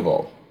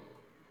inexplicable.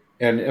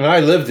 And I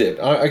lived it.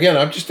 Again,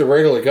 I'm just a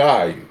regular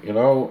guy,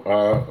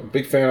 a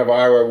big fan of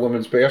Iowa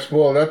women's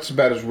basketball. That's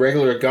about as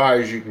regular a guy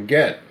as you can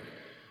get.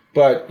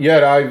 But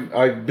yet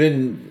I've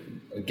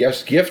been, I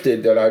guess,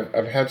 gifted that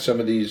I've had some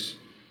of these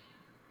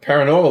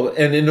paranormal.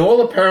 And in all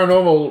the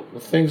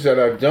paranormal things that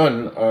I've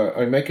done,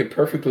 I make it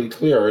perfectly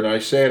clear and I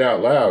say it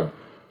out loud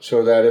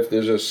so that if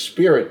there's a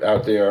spirit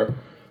out there,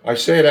 I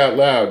say it out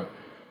loud.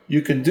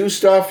 You can do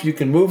stuff, you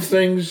can move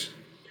things,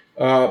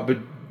 but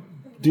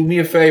do me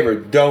a favor,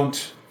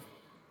 don't.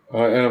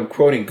 And I'm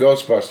quoting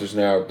Ghostbusters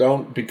now,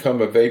 don't become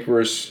a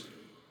vaporous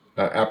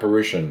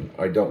apparition.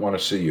 I don't want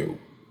to see you.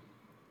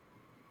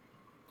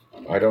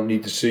 I don't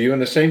need to see you.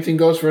 And the same thing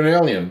goes for an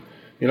alien.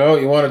 You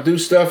want to do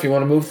stuff, you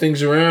want to move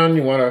things around,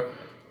 you want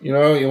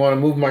to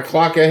move my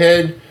clock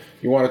ahead,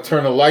 you want to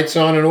turn the lights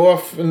on and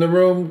off in the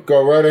room,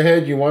 go right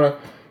ahead. You want to,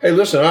 hey,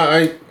 listen,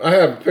 I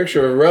have a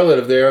picture of a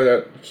relative there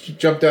that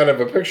jumped out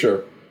of a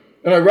picture,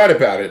 and I write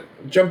about it.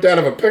 Jumped out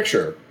of a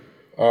picture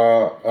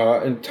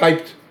and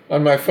typed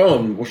on my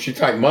phone, well, she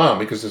typed mom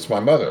because it's my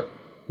mother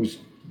who's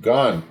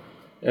gone.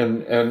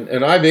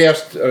 And I've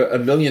asked a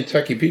million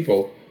techie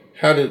people,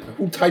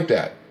 who typed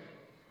that?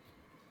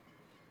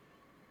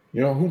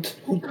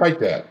 Who typed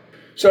that?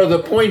 So the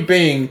point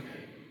being,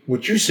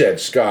 what you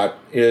said, Scott,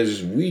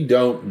 is we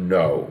don't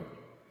know.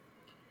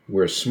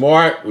 We're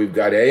smart, we've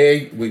got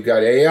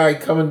AI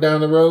coming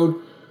down the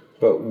road,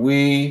 but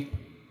we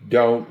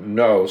don't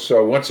know.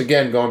 So once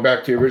again, going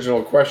back to the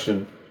original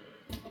question,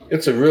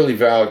 it's a really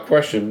valid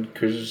question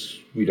because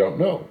we don't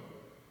know.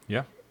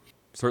 Yeah,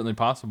 certainly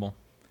possible.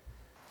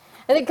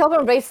 I think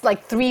Kelvin raised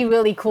like three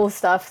really cool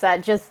stuff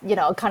that just,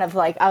 kind of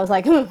like, I was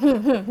like,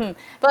 But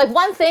like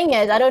one thing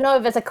is, I don't know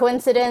if it's a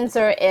coincidence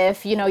or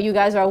if, you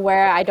guys are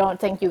aware, I don't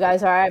think you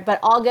guys are, but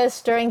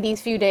August during these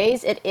few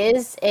days, it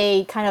is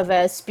a kind of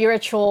a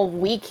spiritual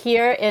week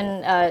here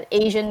in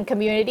Asian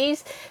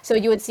communities. So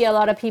you would see a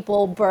lot of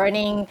people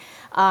burning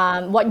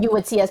what you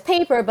would see as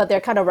paper, but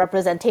they're kind of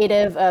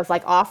representative of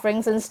like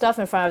offerings and stuff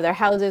in front of their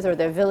houses or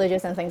their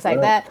villages and things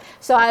like that.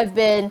 So I've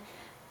been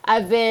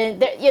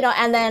there,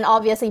 and then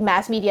obviously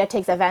mass media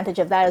takes advantage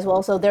of that as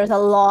well. So there's a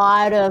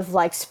lot of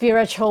like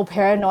spiritual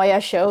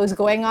paranoia shows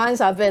going on.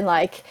 So I've been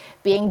like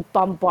being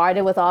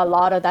bombarded with a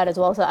lot of that as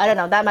well. So I don't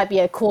know, that might be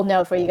a cool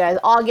note for you guys.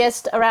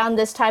 August around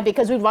this time,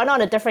 because we run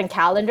on a different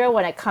calendar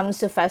when it comes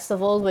to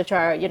festivals, which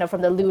are,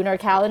 from the lunar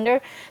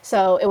calendar.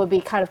 So it would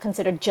be kind of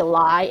considered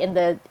July in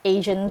the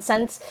Asian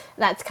sense.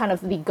 That's kind of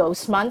the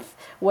ghost month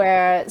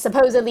where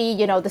supposedly,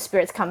 the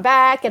spirits come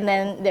back and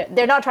then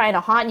they're not trying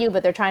to haunt you,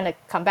 but they're trying to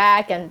come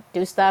back and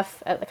do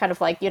stuff kind of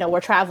like, we're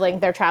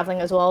traveling, they're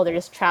traveling as well. They're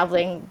just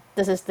traveling.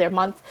 This is their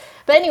month.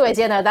 But anyways,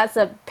 that's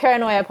the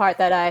paranoia part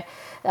that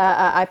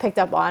I picked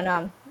up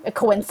on, a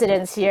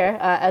coincidence here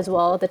as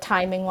well, the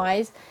timing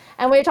wise.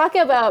 And when you're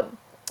talking about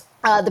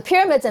the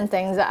pyramids and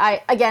things,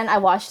 I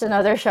watched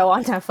another show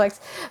on Netflix,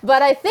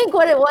 but I think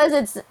what it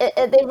was,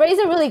 they raise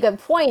a really good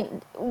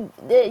point.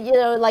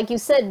 Like you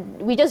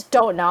said, we just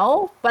don't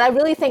know. But I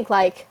really think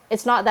like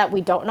it's not that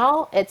we don't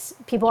know; it's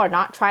people are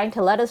not trying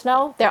to let us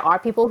know. There are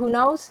people who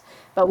knows,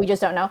 but we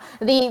just don't know.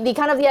 The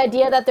kind of the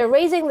idea that they're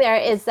raising there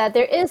is that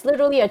there is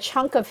literally a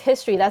chunk of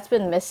history that's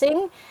been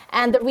missing,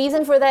 and the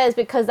reason for that is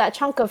because that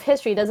chunk of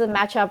history doesn't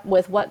match up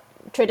with what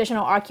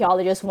traditional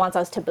archaeologists wants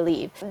us to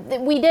believe.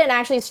 We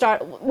did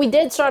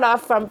start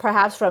off from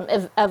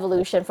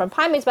evolution from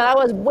primates, but that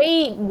was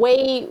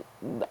way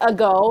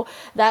ago.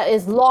 That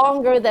is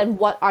longer than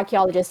what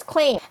archaeologists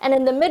claim. And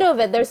in the middle of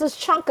it, there's this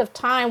chunk of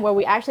time where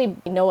we actually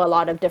know a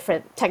lot of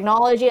different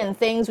technology and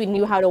things. We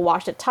knew how to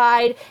watch the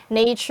tide,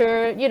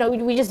 nature,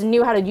 we just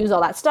knew how to use all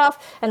that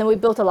stuff. And then we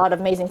built a lot of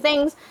amazing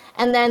things.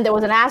 And then there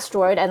was an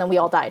asteroid and then we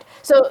all died.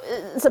 So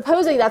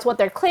supposedly that's what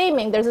they're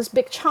claiming. There's this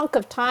big chunk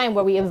of time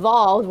where we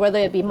evolved, whether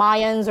it be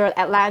Mayans or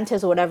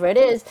Atlantis or whatever it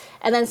is.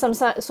 And then some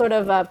sort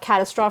of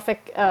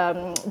catastrophic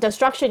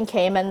destruction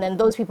came and then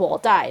those people all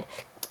died.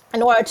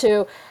 In order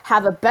to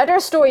have a better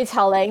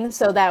storytelling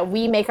so that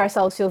we make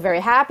ourselves feel very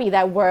happy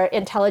that we're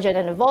intelligent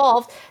and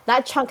evolved,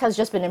 that chunk has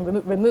just been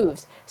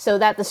removed so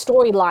that the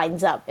story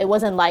lines up. It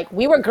wasn't like,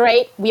 we were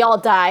great, we all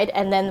died,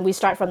 and then we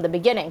start from the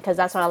beginning, because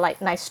that's not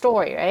a nice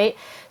story, right?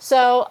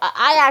 So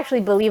I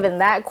actually believe in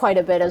that quite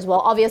a bit as well.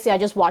 Obviously, I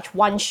just watched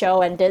one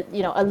show and did,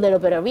 a little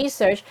bit of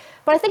research,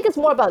 but I think it's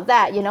more about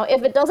that,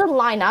 if it doesn't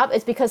line up,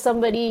 it's because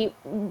somebody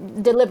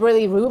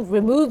deliberately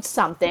removed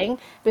something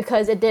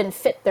because it didn't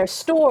fit their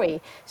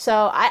story.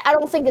 So I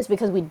don't think it's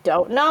because we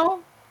don't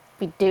know.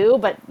 We do,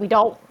 but we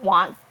don't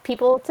want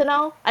people to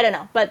know. I don't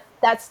know, but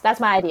that's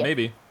my idea.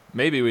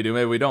 Maybe we do,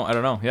 maybe we don't. I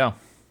don't know. Yeah.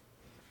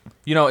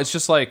 It's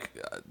just like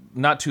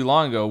not too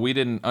long ago, we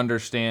didn't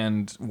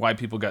understand why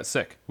people got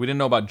sick. We didn't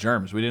know about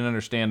germs. We didn't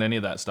understand any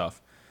of that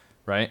stuff,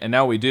 right? And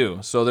now we do.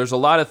 So there's a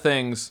lot of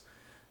things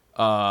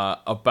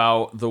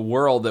about the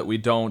world that we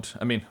don't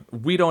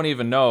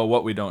even know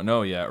what we don't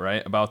know yet,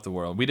 right? About the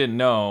world. We didn't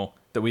know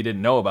that we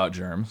didn't know about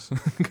germs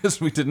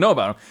because we didn't know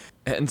about them.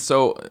 And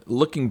so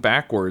looking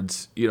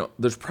backwards,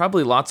 there's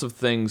probably lots of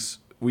things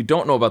we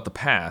don't know about the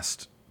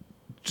past,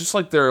 just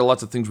like there are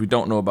lots of things we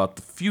don't know about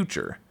the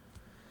future.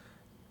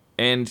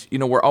 And,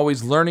 we're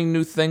always learning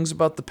new things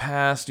about the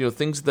past,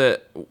 things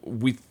that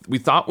we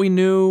thought we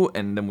knew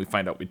and then we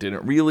find out we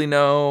didn't really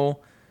know.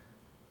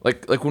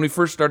 Like when we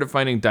first started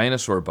finding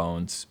dinosaur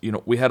bones,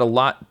 we had a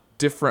lot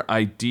different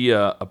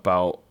idea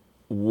about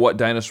what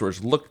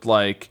dinosaurs looked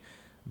like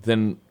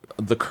than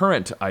the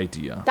current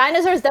idea.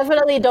 Dinosaurs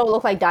definitely don't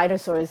look like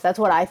dinosaurs. That's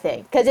what I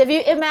think. Because if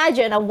you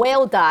imagine a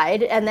whale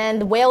died, and then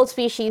the whale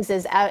species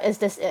is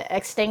this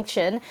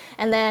extinction,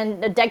 and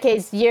then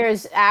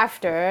years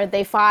after,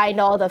 they find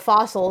all the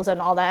fossils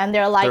and all that, and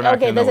they're like,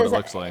 okay, this is.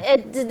 Looks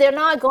like. They're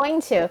not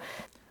going to.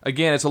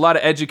 Again, it's a lot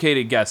of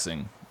educated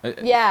guessing.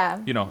 Yeah.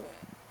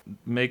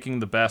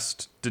 Making the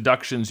best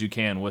deductions you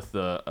can with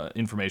the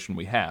information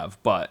we have,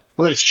 but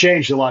it's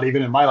changed a lot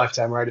even in my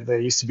lifetime, right?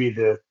 They used to be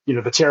the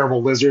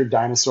terrible lizard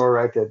dinosaur,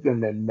 right?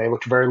 And then they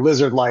looked very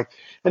lizard-like,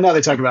 and now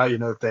they talk about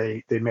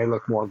they may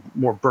look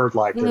more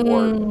bird-like. They're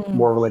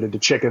more related to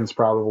chickens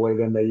probably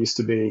than they used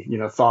to be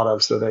thought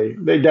of. So they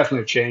definitely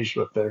have changed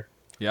with their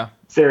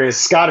theories.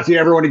 Scott, if you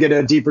ever want to get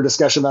a deeper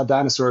discussion about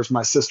dinosaurs,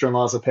 my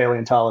sister-in-law is a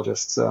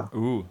paleontologist.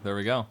 So there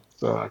we go.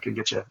 So I could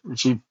get you.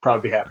 She'd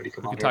probably be happy to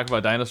come on. We could talk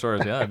about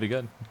dinosaurs. Yeah, that'd be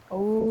good.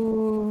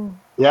 Oh.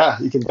 Yeah,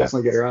 you can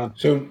definitely get her on.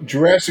 So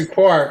Jurassic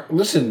Park,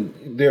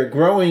 listen, they're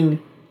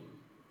growing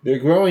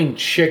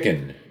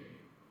chicken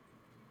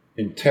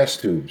in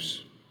test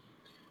tubes.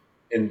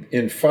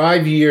 In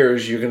 5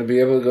 years, you're going to be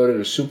able to go to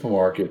the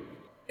supermarket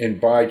and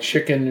buy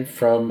chicken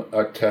from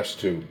a test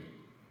tube.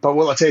 But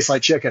will it taste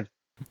like chicken?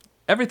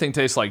 Everything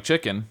tastes like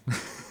chicken.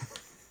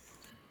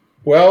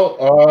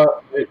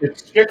 Well,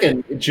 it's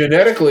chicken.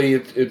 Genetically,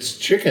 it's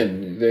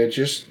chicken. They're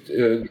just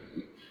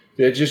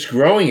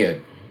growing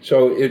it.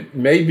 So it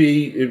may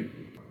be.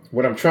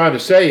 What I'm trying to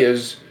say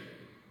is,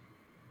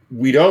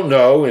 we don't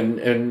know,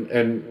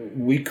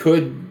 and we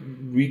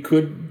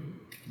could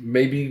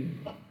maybe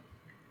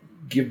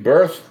give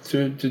birth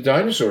to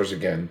dinosaurs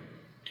again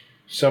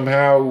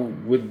somehow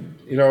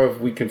if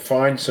we can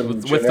find some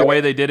with the way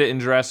they did it in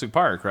Jurassic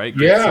Park, right?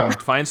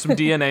 Find some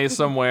DNA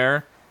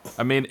somewhere.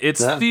 I mean,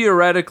 it's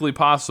theoretically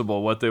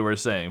possible what they were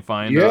saying.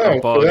 Find a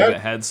bug that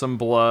had some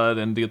blood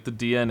and get the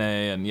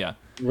DNA, and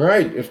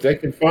right. If they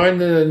can find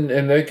it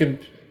and they can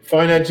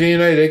find that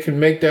DNA, they can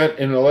make that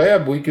in the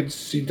lab. We could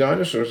see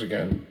dinosaurs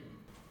again.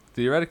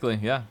 Theoretically,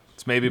 yeah,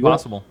 it's maybe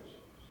possible.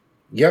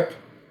 Yep.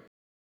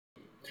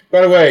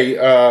 By the way,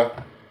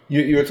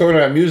 you were talking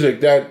about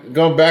music. That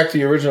going back to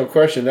your original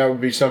question, that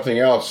would be something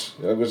else.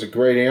 That was a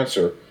great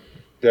answer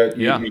that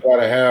you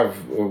got to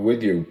have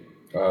with you.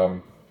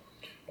 For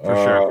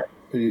sure.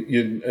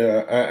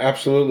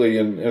 Absolutely.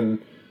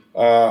 And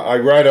I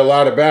write a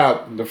lot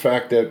about the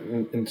fact that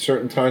in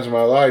certain times of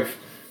my life,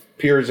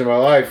 periods of my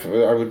life,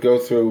 I would go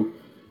through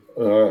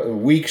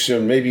weeks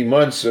and maybe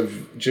months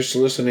of just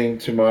listening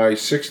to my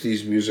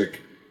 60s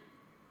music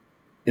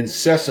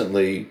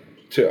incessantly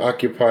to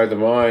occupy the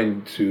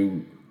mind,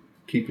 to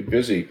keep it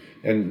busy.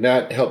 And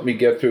that helped me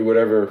get through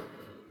whatever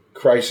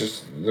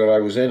crisis that I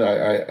was in.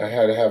 I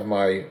had to have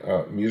my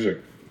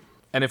music.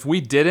 And if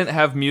we didn't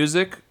have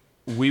music,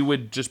 we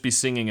would just be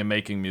singing and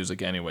making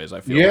music anyways,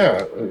 I feel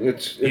like.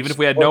 It's even if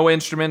we had no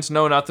instruments,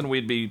 no nothing,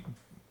 we'd be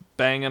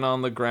banging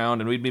on the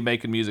ground and we'd be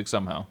making music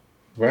somehow.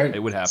 Right. It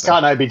would happen. Scott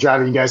and I'd be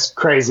driving you guys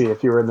crazy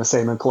if you were in the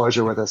same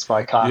enclosure with us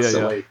by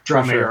constantly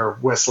drumming or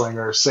whistling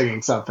or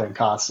singing something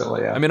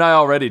constantly. Yeah. I mean, I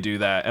already do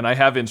that, and I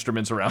have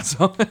instruments around,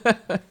 so...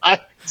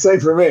 Same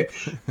for me.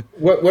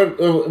 What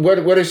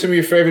are some of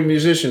your favorite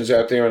musicians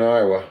out there in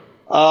Iowa?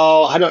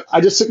 Oh, I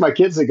just took my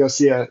kids to go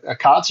see a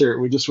concert.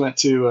 We just went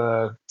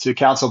to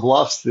Council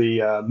Bluffs.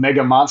 The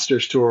Mega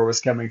Monsters tour was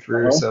coming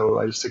through, so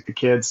I just took the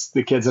kids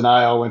and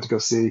I all went to go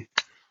see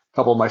a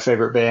couple of my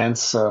favorite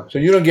bands. So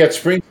you don't get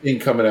Springsteen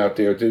coming out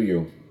there, do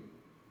you?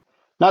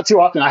 Not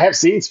too often. I have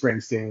seen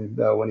Springsteen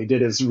though when he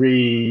did his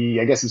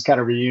kind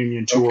of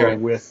reunion tour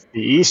with the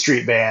E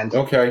Street Band.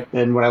 Okay.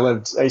 And when I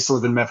used to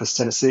live in Memphis,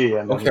 Tennessee,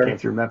 and he came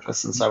through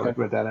Memphis, and so I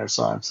went down there and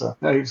saw him. So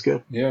no, he was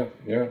good. Yeah.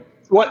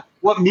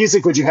 What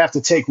music would you have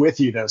to take with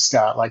you though,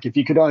 Scott? Like if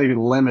you could only be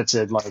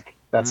limited, like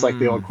that's like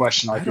the old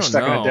question. Like you're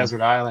stuck on a desert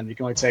island, you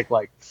can only take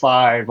like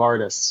 5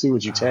 artists. Who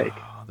would you take?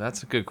 Oh,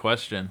 that's a good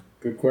question.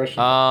 Good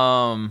question.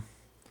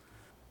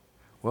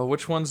 Well,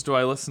 which ones do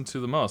I listen to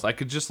the most? I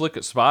could just look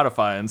at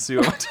Spotify and see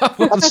what my top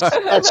ones are.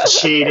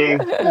 That's cheating.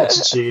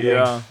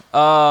 Yeah.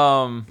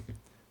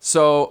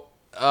 So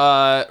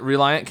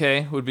Relient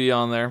K would be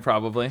on there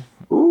probably.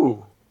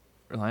 Ooh.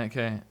 Relient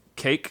K.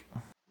 Cake.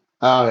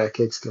 Oh yeah,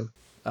 Cake's good.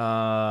 Who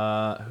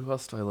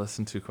else do I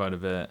listen to quite a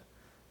bit?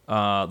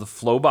 The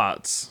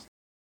Flowbots.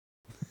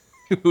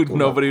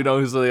 Nobody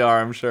knows who they are,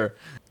 I'm sure.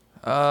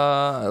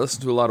 I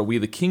listen to a lot of We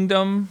the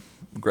Kingdom,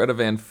 Greta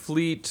Van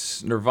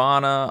Fleet,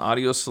 Nirvana,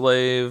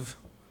 Audioslave.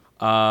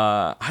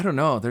 I don't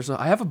know.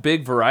 I have a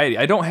big variety.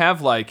 I don't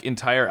have like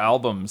entire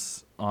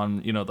albums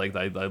on, like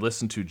I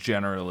listen to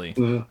generally.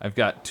 Mm-hmm. I've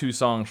got 2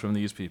 songs from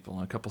these people,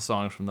 and a couple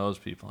songs from those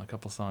people, and a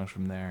couple songs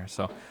from there.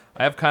 So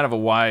I have kind of a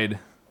wide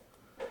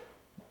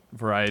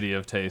variety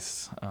of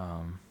tastes.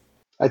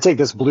 I take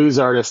this blues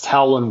artist,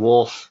 Howlin'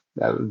 Wolf.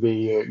 That would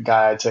be a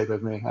guy I'd take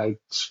with me. I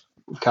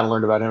kind of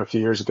learned about him a few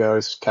years ago.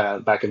 He's kind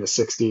of back in the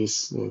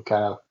 60s,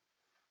 kind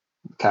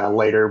of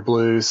later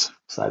blues.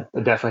 So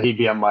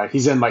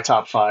he's in my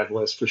top 5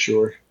 list for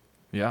sure.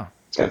 Yeah.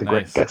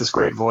 Got this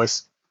great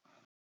voice.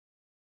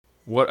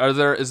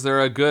 Is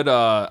there a good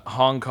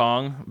Hong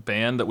Kong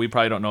band that we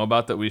probably don't know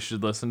about that we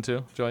should listen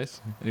to,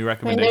 Joyce? Any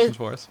recommendations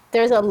for us?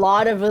 There's a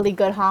lot of really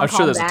good Hong Kong bands. I'm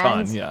sure there's a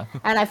ton, yeah.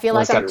 And I feel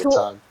like I'm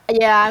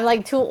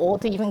too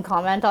old to even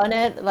comment on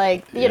it.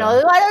 Like, I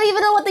don't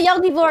even know what the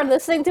young people are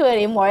listening to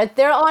anymore.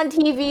 They're on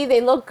TV,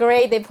 they look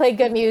great, they play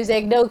good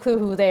music, no clue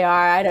who they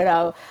are, I don't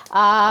know.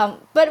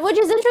 But which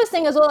is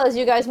interesting as well, as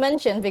you guys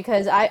mentioned,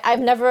 because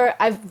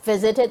I've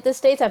visited the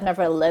States, I've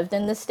never lived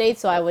in the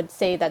States, so I would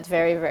say that's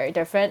very, very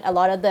different. A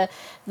lot of the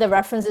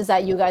references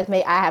that you guys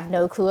make, I have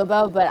no clue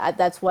about, but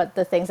that's what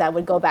the things I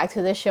would go back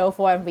to the show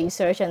for and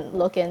research and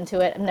look into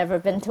it. I've never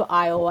been to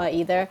Iowa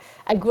either.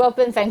 I grew up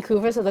in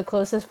Vancouver, so the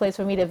closest place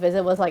for me to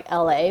visit was like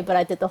LA, but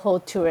I did the whole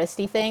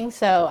touristy thing,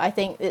 so I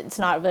think it's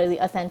not really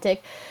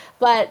authentic.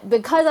 But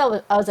because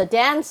I was a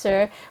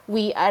dancer,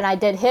 I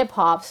did hip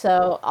hop,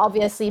 so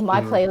obviously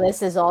my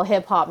playlist is all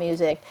hip hop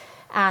music.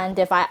 And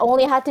if I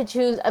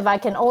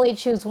can only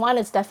choose one,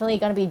 it's definitely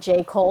going to be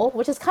J. Cole,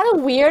 which is kind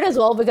of weird as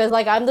well, because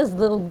like I'm this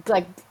little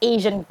like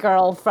Asian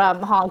girl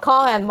from Hong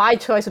Kong, and my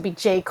choice would be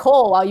J.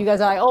 Cole, while you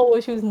guys are like, oh,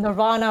 we'll choose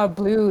Nirvana or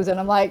blues, and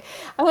I'm like,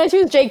 I'm going to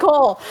choose J.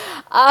 Cole.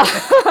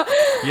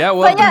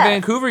 In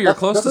Vancouver, you're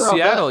close to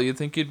Seattle. You'd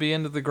think you'd be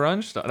into the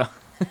grunge stuff.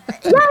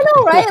 Yeah, I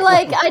know, right?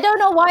 Like, I don't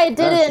know why it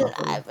didn't.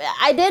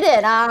 I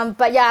didn't.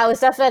 But yeah, I was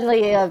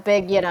definitely a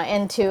big,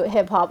 into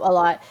hip hop a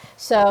lot.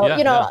 So, Yeah,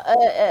 yeah.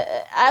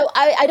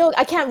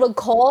 I can't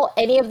recall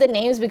any of the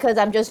names because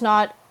I'm just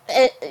not.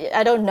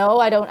 I don't know.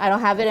 I don't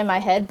have it in my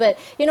head. But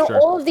Sure.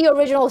 all of the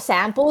original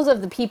samples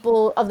of the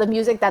people of the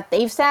music that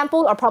they've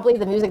sampled are probably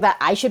the music that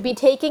I should be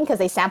taking because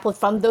they sampled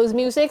from those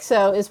music.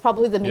 So it's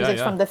probably the Yeah, music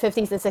yeah. from the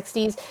 50s, the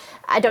 60s.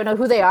 I don't know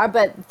who they are,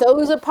 but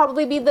those would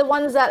probably be the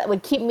ones that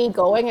would keep me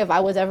going if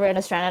I was ever in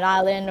a stranded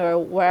island or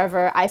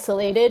wherever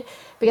isolated.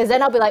 Because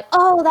then I'll be like,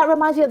 oh, that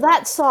reminds me of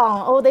that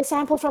song. Oh, they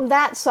sampled from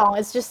that song.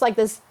 It's just like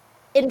this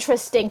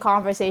interesting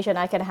conversation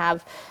I can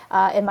have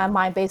in my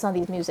mind based on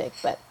these music.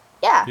 But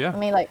yeah, Yeah, I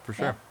mean, like, for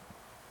yeah. sure.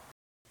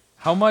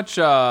 How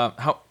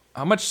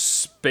much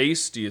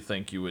space do you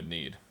think you would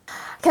need?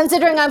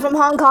 Considering I'm from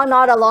Hong Kong,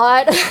 not a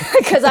lot,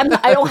 because I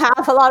don't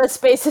have a lot of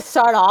space to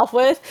start off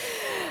with.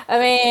 I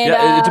mean,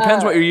 Yeah, it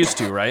depends what you're used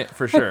to, right?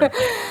 For sure.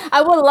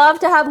 I would love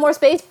to have more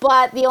space,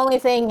 but the only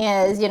thing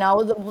is,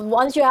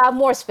 once you have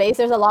more space,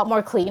 there's a lot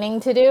more cleaning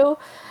to do.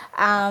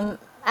 And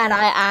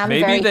I am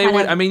Maybe very they kind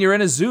would. of. I mean, you're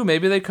in a zoo.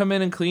 Maybe they come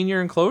in and clean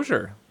your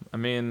enclosure. I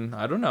mean,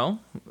 I don't know,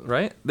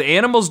 right? The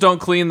animals don't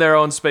clean their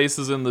own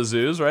spaces in the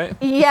zoos, right?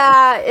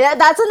 Yeah,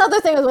 that's another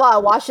thing as well. I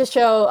watched a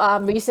show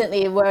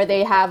recently where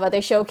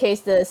they showcase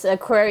this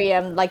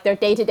aquarium, like their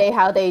day to day,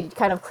 how they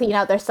kind of clean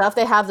out their stuff.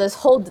 They have this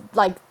whole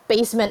like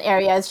basement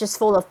area. It's just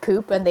full of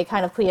poop, and they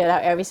kind of clean it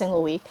out every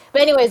single week.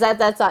 But anyways,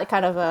 that's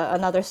kind of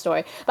another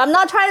story. But I'm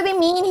not trying to be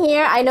mean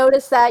here. I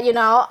noticed that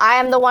I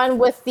am the one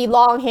with the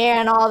long hair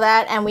and all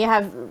that, and we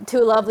have two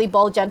lovely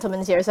bald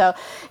gentlemen here. So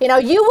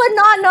you would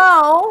not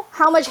know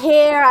how much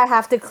hair I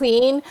have to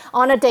clean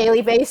on a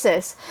daily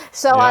basis.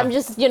 So Yeah. I'm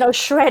just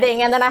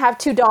shredding, and then I have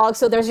two dogs,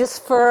 so there's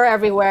just fur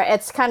everywhere.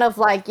 It's kind of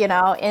like in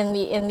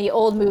the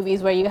old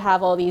movies where you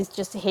have all these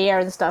just hair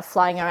and stuff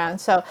flying around.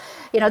 So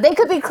they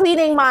could be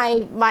cleaning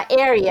my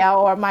area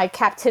or my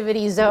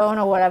captivity zone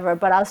or whatever,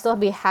 but I'll still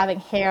be having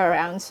hair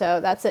around.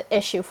 So that's an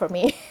issue for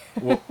me.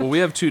 Well, we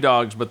have two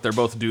dogs, but they're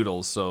both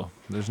doodles, so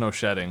there's no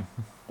shedding.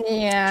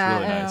 Yeah,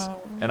 Really nice.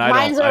 And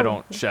Mine's I are-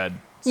 don't shed.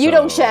 You so-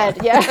 don't shed,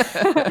 yeah.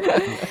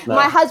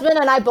 My husband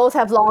and I both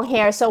have long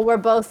hair, so we're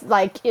both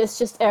like it's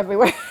just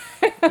everywhere.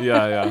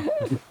 Yeah,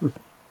 yeah.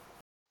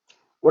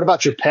 What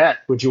about your pet?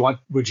 Would you want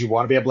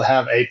to be able to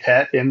have a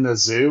pet in the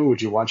zoo?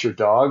 Would you want your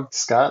dog,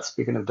 Scott?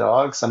 Speaking of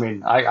dogs, I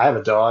mean, I have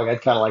a dog.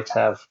 I'd kind of like to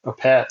have a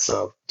pet.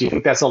 So do you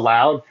think that's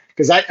allowed?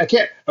 Because I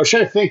can't. I was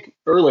trying to think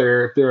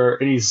earlier if there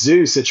are any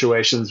zoo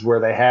situations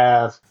where they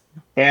have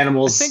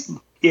animals I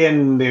think-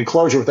 in the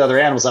enclosure with other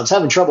animals. I was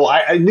having trouble.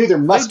 I knew there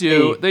must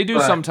be. They do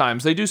but-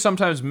 sometimes. They do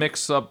sometimes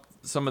mix up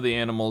some of the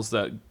animals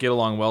that get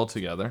along well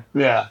together.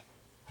 Yeah.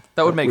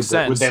 That would make Would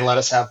sense. they let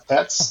us have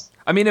pets?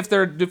 I mean, if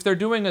they're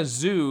doing a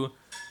zoo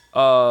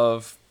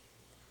of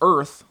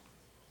Earth,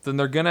 then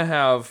they're gonna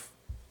have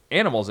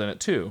animals in it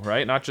too,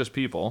 right? Not just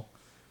people.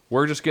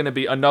 We're just gonna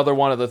be another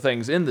one of the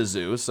things in the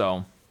zoo.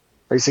 So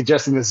Are you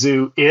suggesting the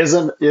zoo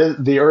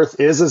the Earth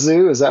is a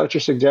zoo? Is that what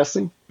you're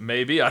suggesting?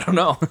 maybe, I don't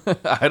know. I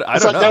That's don't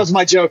what- know. That was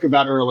my joke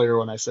about earlier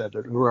when I said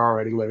that we're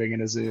already living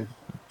in a zoo.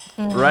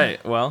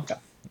 Right. Well,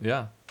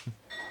 yeah.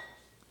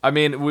 I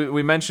mean,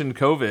 we mentioned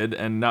COVID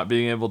and not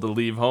being able to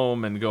leave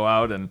home and go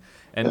out, and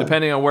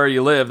depending on where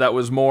you live, that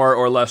was more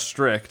or less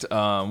strict.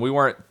 We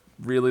weren't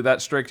really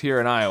that strict here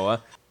in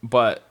Iowa,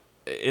 but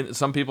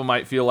some people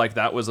might feel like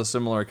that was a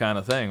similar kind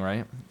of thing,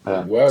 right?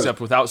 It was.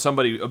 Except without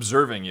somebody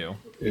observing you.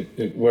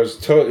 It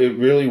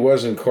really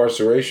was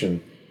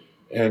incarceration,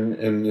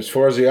 and as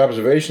far as the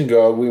observation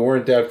go, we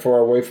weren't that far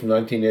away from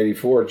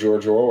 1984,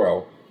 George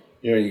Orwell.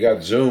 You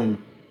got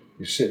Zoom,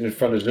 you're sitting in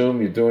front of Zoom,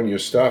 you're doing your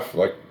stuff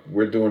like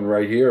we're doing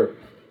right here.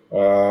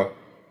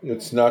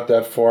 It's not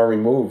that far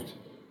removed.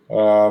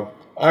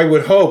 I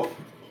would hope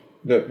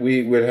that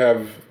we would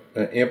have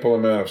an ample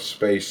amount of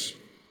space,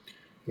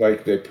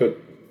 like they put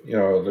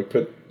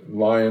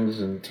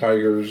lions and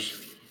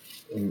tigers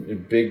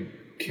in big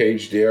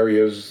caged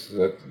areas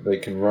that they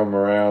can roam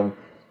around.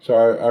 So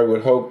I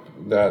would hope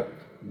that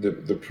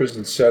the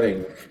prison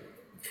setting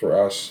for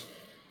us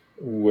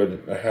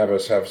would have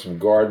us have some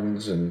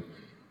gardens and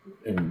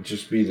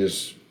just be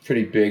this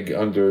pretty big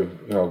under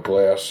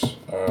glass.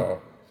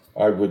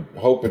 I would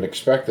hope and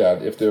expect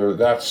that if they're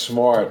that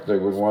smart, they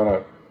would want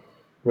to,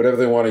 whatever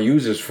they want to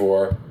use this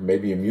for,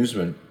 maybe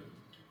amusement.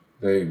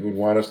 They would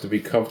want us to be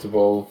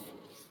comfortable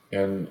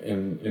and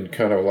in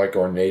kind of like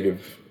our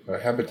native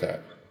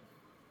habitat.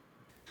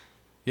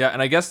 Yeah,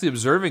 and I guess the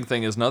observing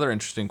thing is another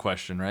interesting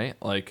question, right?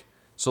 Like,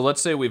 so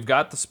let's say we've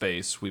got the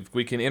space,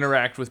 we can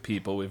interact with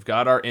people, we've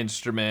got our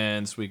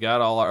instruments, we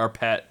got all our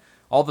pet,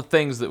 all the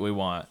things that we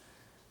want.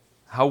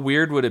 How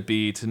weird would it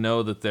be to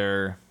know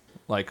that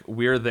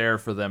we're there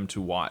for them to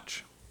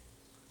watch?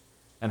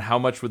 And how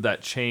much would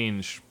that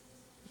change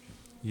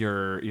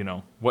your,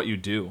 what you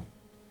do?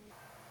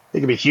 It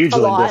could be hugely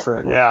A lot.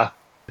 different. Yeah.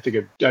 I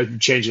think I'd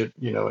change it,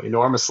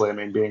 enormously. I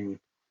mean, being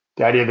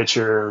the idea that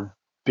you're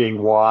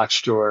being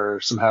watched or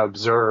somehow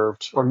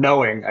observed, or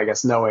knowing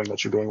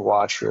that you're being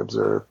watched or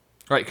observed.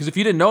 Right, because if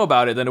you didn't know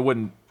about it, then it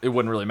wouldn't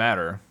really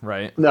matter,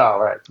 right? No,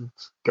 right.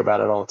 Go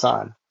about it all the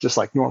time, just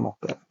like normal.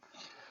 But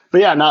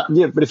yeah, not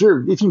yeah. But if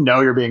you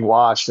know you're being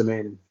watched, I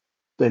mean,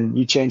 then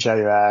you change how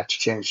you act, you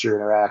change your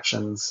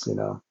interactions. I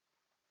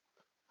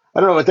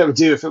don't know what that would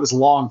do if it was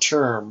long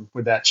term.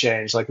 Would that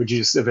change? Like, would you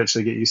just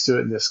eventually get used to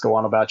it and just go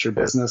on about your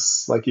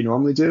business like you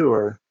normally do,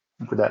 or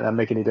would that not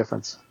make any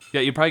difference? Yeah,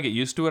 you probably get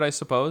used to it, I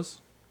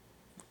suppose.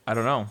 I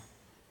don't know.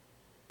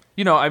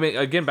 I mean,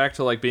 again, back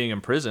to like being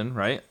in prison,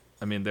 right?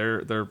 I mean,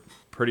 they're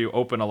pretty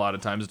open a lot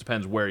of times. It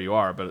depends where you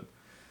are, but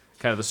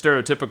kind of the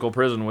stereotypical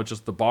prison with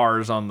just the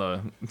bars on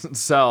the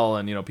cell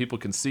and people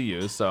can see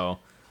you. So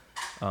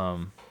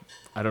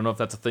I don't know if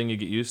that's a thing you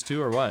get used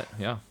to or what.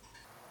 Yeah.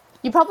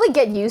 You probably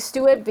get used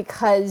to it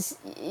because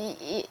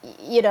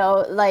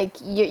like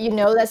you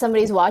know that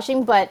somebody's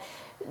watching, but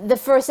the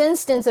first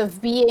instance of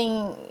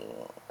being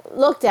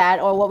looked at,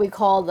 or what we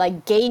call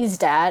like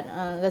gazed at,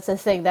 that's a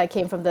thing that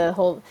came from the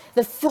whole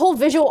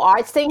visual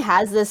arts thing,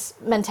 has this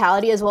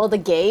mentality as well, the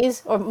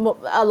gaze, or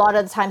a lot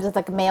of the times it's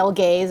like male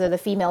gaze or the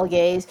female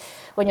gaze.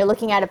 When you're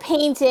looking at a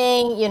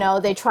painting,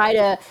 they try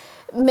to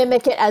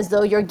mimic it as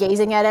though you're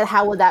gazing at it.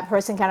 How would that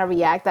person kind of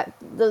react?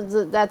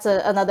 That's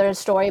another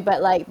story,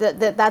 but like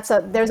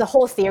there's a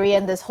whole theory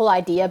and this whole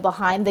idea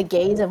behind the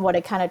gaze and what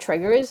it kind of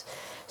triggers.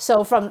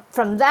 So from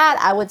that,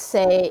 I would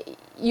say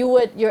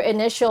your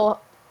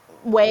initial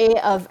way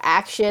of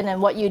action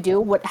and what you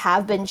do would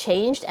have been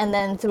changed, and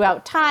then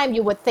throughout time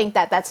you would think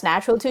that that's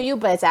natural to you,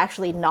 but it's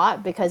actually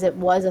not, because it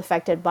was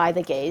affected by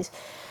the gaze.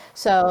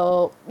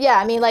 So yeah,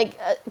 I mean, like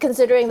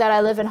considering that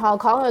I live in Hong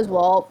Kong as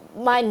well,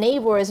 my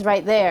neighbor is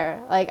right there.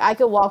 Like I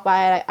could walk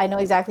by and I know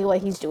exactly what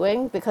he's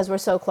doing because we're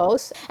so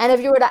close. And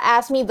if you were to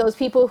ask me, those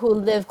people who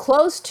live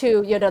close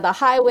to the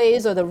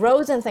highways or the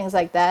roads and things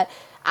like that,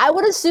 I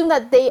would assume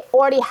that they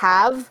already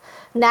have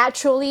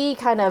naturally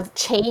kind of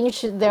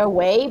changed their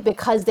way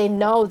because they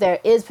know there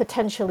is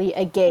potentially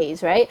a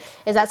gaze, right?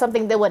 Is that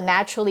something they would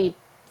naturally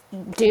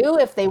do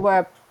if they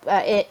were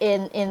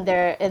in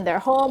their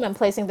home and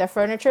placing their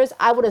furnitures?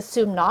 I would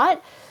assume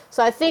not.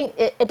 So I think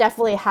it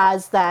definitely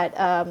has that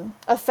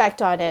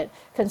effect on it,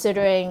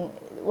 considering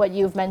what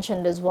you've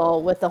mentioned as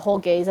well with the whole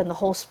gaze and the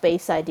whole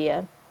space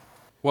idea.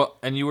 Well,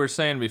 and you were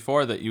saying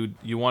before that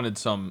you wanted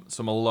some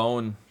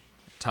alone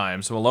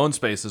time, some alone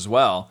space as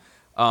well.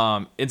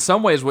 In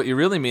some ways, what you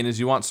really mean is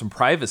you want some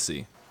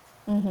privacy,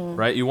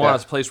 right? You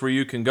want a place where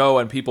you can go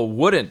and people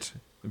wouldn't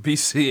be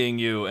seeing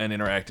you and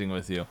interacting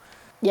with you.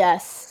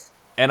 Yes.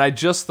 And I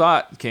just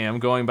thought, Cam,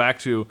 going back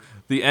to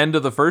the end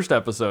of the first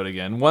episode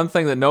again, one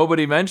thing that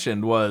nobody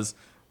mentioned was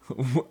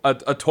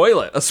a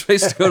toilet, a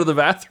space to go to the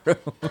bathroom.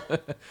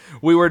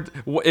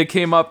 It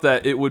came up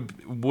that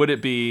would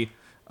it be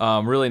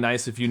really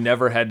nice if you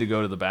never had to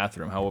go to the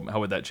bathroom? How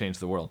would that change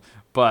the world?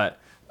 But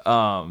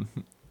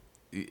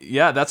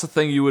yeah, that's a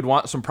thing, you would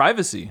want some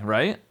privacy,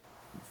 right?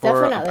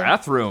 For Definitely. a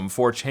bathroom,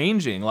 for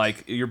changing,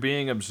 like you're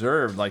being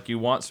observed, like you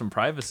want some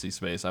privacy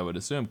space, I would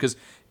assume, because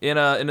in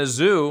a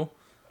zoo,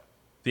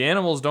 the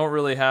animals don't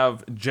really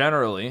have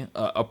generally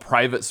a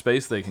private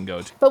space they can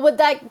go to. But would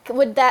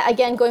that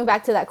again, going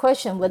back to that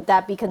question, would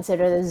that be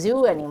considered a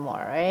zoo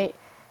anymore, right?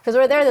 Because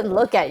we're there to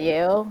look at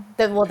you.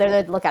 They're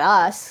there to look at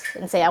us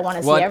and say, I want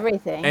to see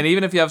everything. And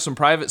even if you have some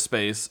private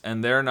space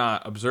and they're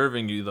not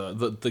observing you,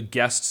 the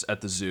guests at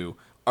the zoo,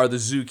 are the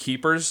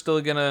zookeepers still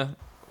going to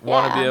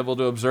want to be able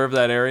to observe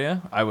that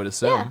area? I would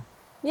assume.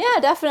 Yeah,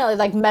 definitely.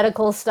 Like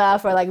medical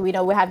stuff, or like, we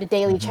have to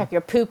daily check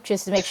your poop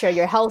just to make sure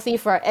you're healthy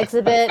for our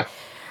exhibit.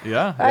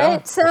 Yeah. Right.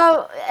 Yeah.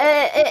 So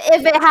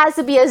if it has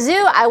to be a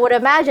zoo, I would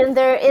imagine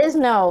there is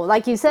no,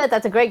 like you said,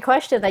 that's a great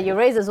question that you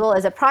raised as well.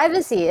 Is it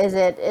privacy? Is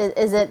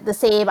it the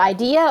same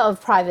idea of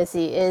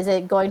privacy? Is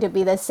it going to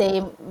be the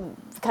same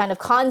kind of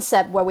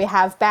concept where we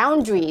have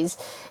boundaries?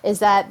 Is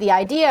that the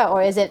idea,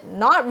 or is it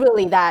not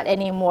really that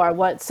anymore?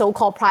 What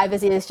so-called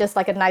privacy is just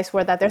like a nice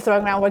word that they're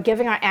throwing around. We're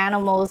giving our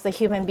animals, the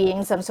human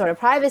beings, some sort of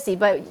privacy,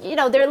 but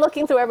they're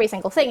looking through every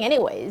single thing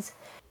anyways.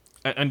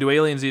 And do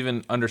aliens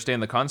even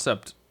understand the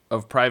concept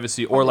of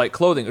privacy, or like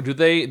clothing? Or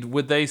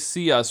would they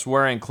see us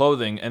wearing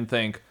clothing and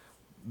think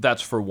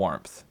that's for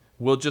warmth?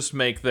 We'll just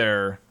make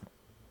their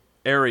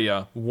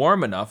area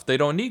warm enough. They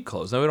don't need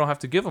clothes. Then we don't have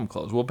to give them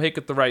clothes. We'll make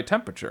it the right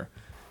temperature.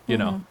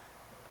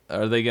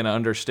 Are they going to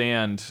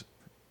understand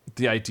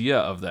the idea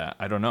of that?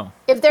 I don't know.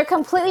 If they're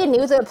completely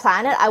new to the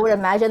planet, I would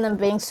imagine them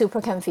being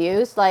super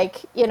confused.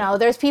 Like,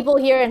 there's people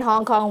here in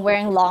Hong Kong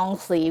wearing long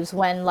sleeves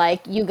when,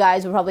 like, you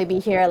guys would probably be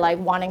here, like,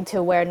 wanting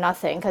to wear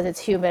nothing because it's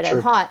humid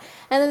and hot.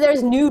 And then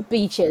there's nude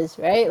beaches,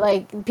 right?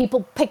 Like,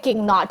 people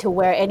picking not to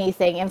wear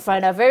anything in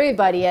front of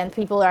everybody, and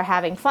people are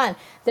having fun.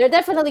 They're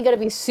definitely going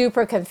to be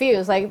super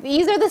confused. Like,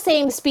 these are the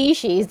same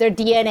species. Their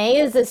DNA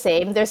is the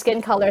same. Their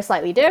skin color is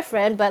slightly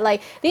different. But,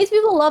 like, these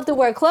people love to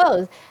wear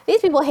clothes.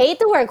 These people hate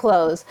to wear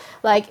clothes.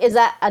 Like, is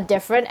that a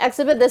different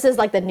exhibit? This is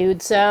like the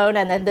nude zone,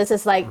 and then this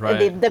is like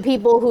the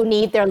people who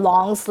need their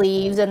long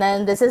sleeves, and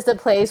then this is the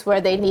place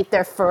where they need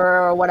their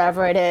fur or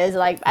whatever it is.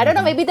 Like, I don't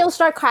know, maybe they'll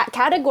start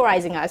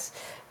categorizing us,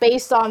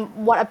 based on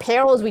what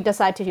apparels we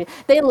decide to do.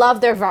 They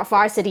love their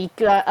varsity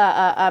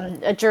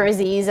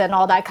jerseys and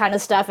all that kind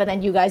of stuff, and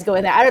then you guys go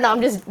in there. I don't know,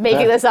 I'm just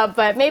making this up,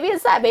 but maybe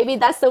it's that. Maybe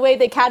that's the way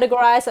they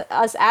categorize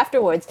us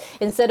afterwards,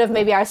 instead of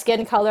maybe our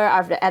skin color,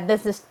 our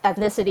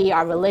ethnicity,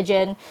 our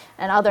religion,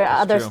 and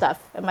other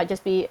stuff. It might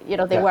just be,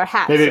 they wear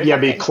hats. Maybe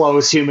be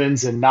clothes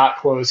humans and not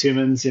clothes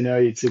humans.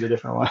 You'd see the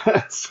different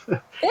ones.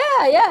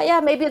 Yeah.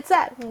 Maybe it's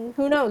that.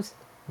 Who knows?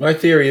 My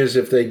theory is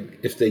if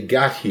they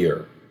got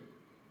here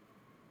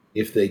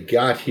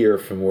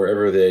from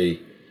wherever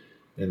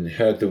and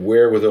had the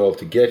wherewithal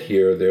to get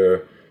here,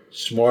 they're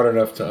smart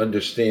enough to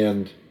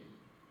understand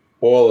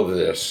all of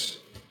this,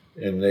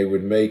 and they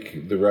would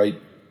make the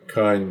right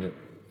kind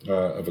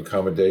of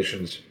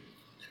accommodations.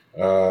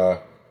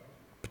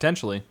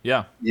 Potentially,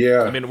 yeah.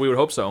 Yeah. I mean, we would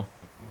hope so.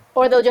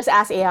 Or they'll just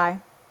ask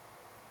AI.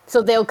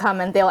 So they'll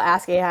come and they'll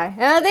ask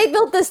AI. They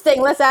built this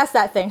thing. Let's ask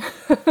that thing.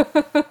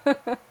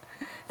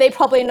 They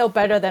probably know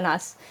better than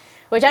us.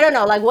 Which I don't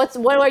know. Like,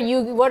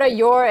 what are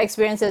your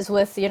experiences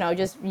with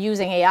just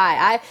using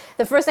AI?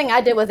 The first thing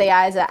I did with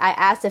AI is that I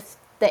asked if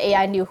the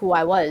AI knew who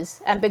I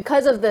was, and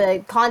because of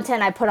the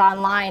content I put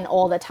online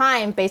all the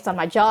time based on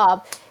my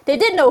job, they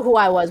did know who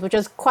I was, which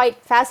was quite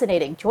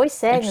fascinating. Joyce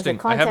Sang is a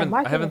content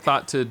marketer. I haven't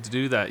thought to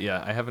do that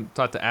yet. I haven't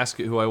thought to ask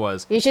it who I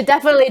was. You should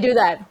definitely do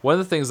that. One of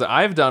the things that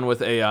I've done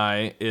with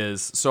AI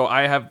is, so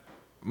I have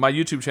my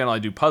YouTube channel, I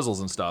do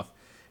puzzles and stuff,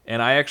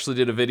 and I actually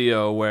did a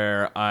video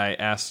where I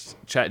asked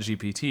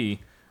ChatGPT,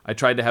 I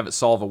tried to have it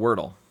solve a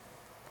Wordle.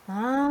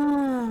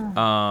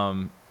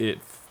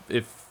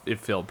 It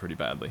failed pretty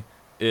badly.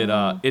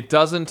 It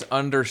doesn't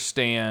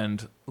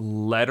understand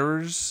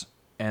letters,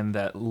 and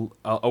that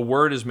a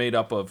word is made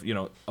up of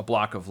a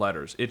block of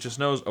letters. It just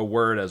knows a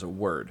word as a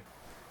word.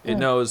 It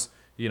knows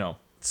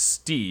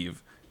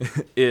Steve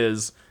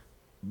is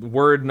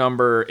word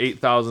number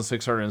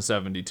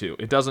 8,672.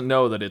 It doesn't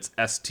know that it's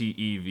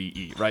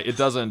STEVE, right? It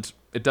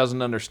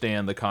doesn't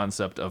understand the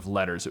concept of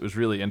letters. It was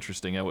really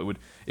interesting.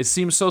 It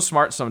seems so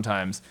smart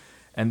sometimes,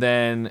 and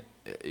then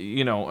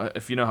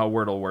if you know how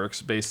Wordle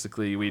works,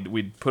 basically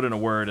we'd put in a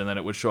word and then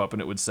it would show up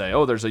and it would say,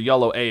 oh, there's a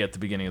yellow A at the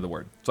beginning of the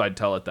word. So I'd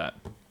tell it that,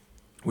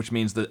 which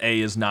means that A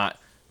is not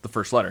the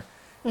first letter.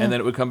 And then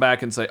it would come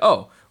back and say,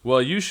 oh,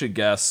 well, you should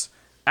guess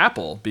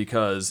apple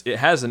because it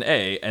has an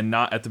A and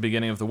not at the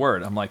beginning of the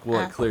word. I'm like,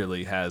 well, it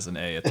clearly has an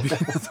A at the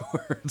beginning of the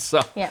word.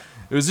 So it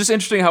was just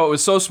interesting how it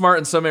was so smart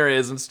in some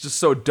areas and it's just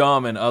so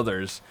dumb in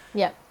others.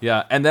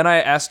 Yeah. And then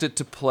I asked it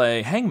to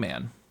play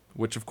Hangman,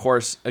 which, of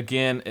course,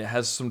 again, it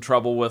has some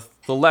trouble with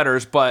the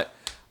letters, but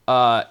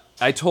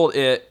I told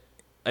it,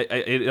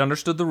 it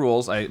understood the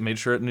rules. I made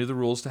sure it knew the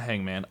rules to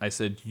Hangman. I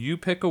said, you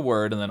pick a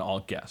word and then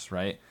I'll guess,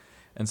 right?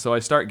 And so I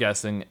start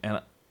guessing,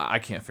 and I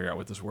can't figure out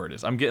what this word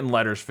is. I'm getting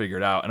letters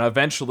figured out, and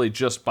eventually,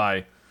 just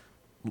by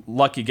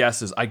lucky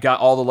guesses, I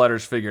got all the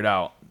letters figured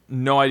out.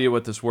 No idea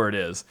what this word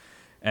is.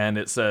 And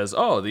it says,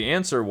 oh, the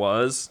answer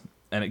was...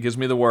 and it gives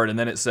me the word, and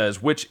then it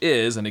says, which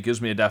is, and it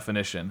gives me a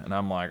definition. And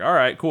I'm like, all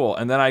right, cool.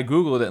 And then I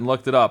Googled it and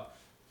looked it up.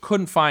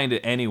 Couldn't find it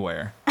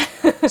anywhere.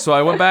 So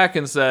I went back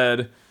and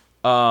said,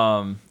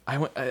 I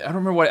don't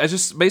remember what,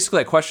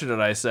 I questioned it.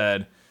 I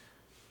said,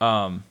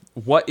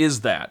 what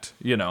is that?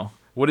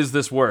 What is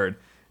this word?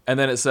 And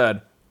then it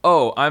said,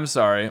 oh, I'm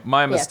sorry,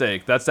 my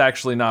mistake. That's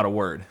actually not a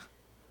word.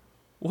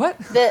 What?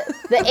 The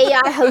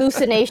AI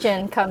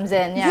hallucination comes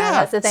in. Yeah,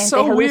 that's the thing.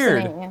 So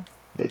weird. Yeah.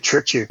 They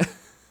tricked you.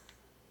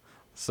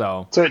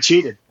 So it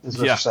cheated, is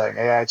what you're saying.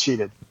 AI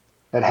cheated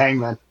at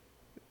Hangman.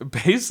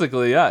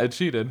 Basically, yeah, it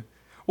cheated.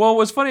 Well,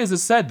 what's funny is it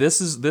said, this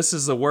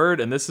is a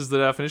word, and this is the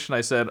definition. I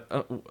said,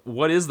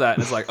 what is that?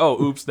 And it's like,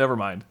 oh, oops, never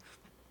mind.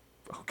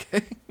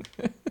 Okay.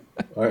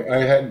 I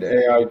had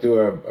AI do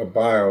a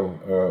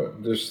bio.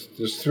 There's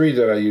three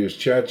that I use: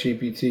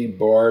 ChatGPT,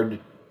 Bard,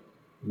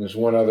 and there's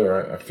one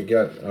other, I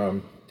forget.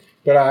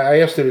 But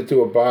I asked it to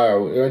do a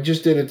bio. I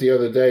just did it the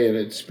other day, and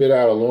it spit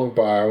out a long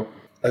bio.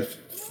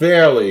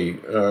 Fairly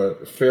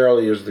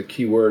is the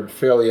key word,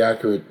 fairly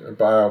accurate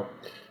bio,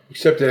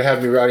 except it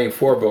had me writing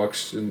 4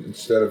 books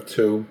instead of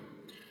 2,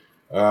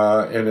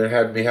 and it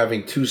had me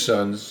having 2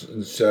 sons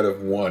instead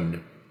of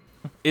 1.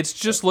 It's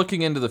just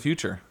looking into the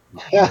future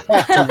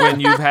to when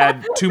you've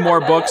had 2 more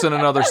books and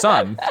another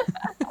son.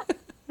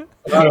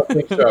 I don't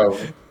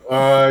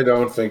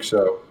think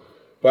so.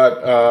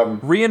 But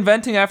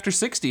reinventing after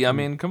 60. I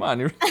mean, come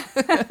on.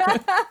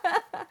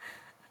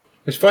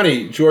 It's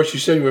funny, George, you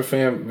said you were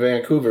from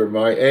Vancouver.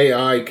 My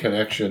AI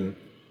connection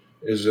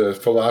is a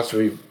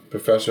philosophy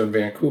professor in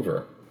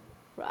Vancouver.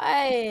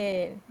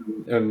 Right.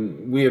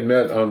 And we had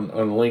met on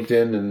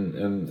LinkedIn,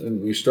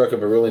 and we struck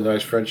up a really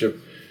nice friendship.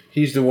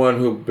 He's the one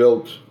who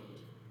built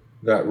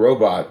that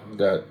robot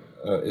that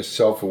is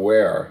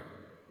self-aware.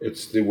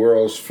 It's the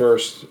world's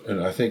first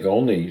and I think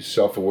only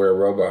self-aware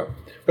robot.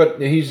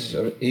 But he's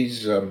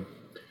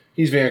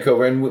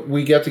Vancouver, and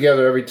we get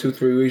together every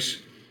 2-3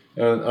 weeks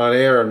on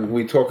air, and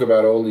we talk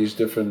about all these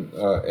different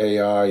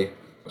AI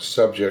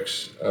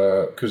subjects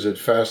because it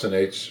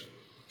fascinates.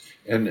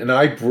 And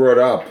I brought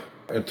up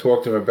and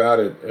talked to him about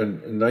it.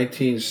 In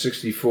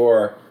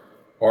 1964,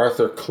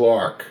 Arthur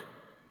Clarke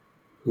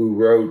who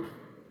wrote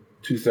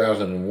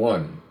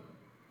 2001,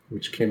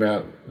 which came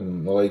out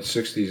in the late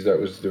 60s, that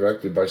was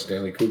directed by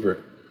Stanley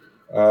Kubrick.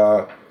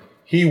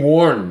 He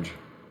warned,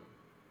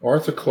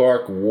 Arthur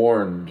Clarke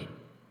warned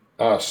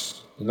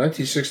us in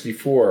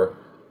 1964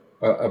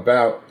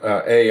 about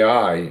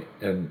AI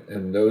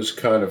and those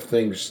kind of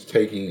things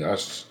taking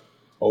us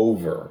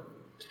over.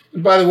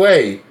 And by the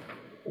way,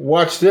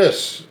 watch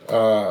this.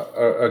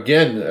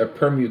 Again, a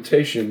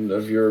permutation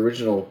of your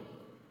original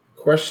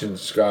question,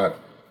 Scott.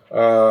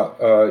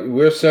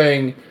 We're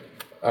saying,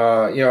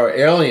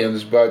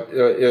 aliens, but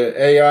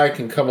AI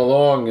can come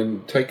along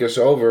and take us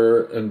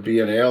over and be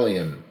an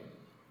alien.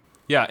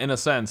 Yeah, in a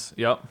sense.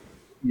 Yep.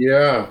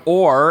 Yeah.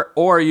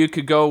 Or you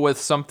could go with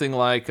something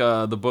like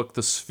the book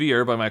The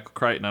Sphere by Michael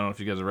Crichton. I don't know if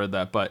you guys have read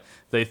that, but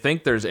they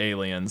think there's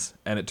aliens,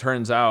 and it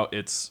turns out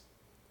it's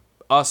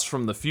us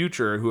from the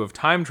future who have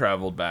time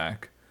traveled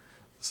back.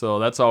 So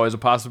that's always a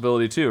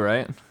possibility too,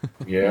 right?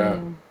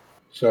 Yeah.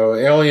 So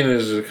alien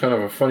is a kind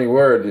of a funny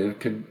word. It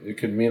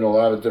could mean a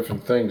lot of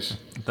different things.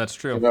 That's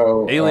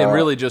true. Alien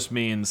really just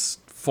means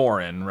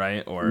foreign,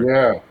 right?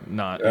 Or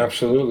not.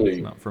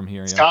 Absolutely. Not from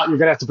here. Scott, you're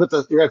gonna have to put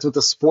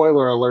the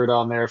spoiler alert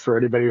on there for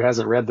anybody who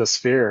hasn't read The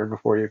Sphere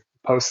before you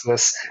post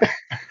this.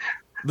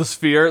 The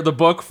Sphere, the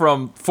book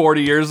from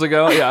 40 years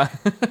ago. Yeah.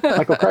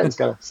 Michael Crichton's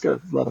got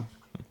it. Love him.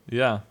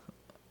 Yeah.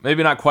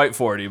 Maybe not quite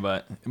 40,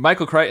 but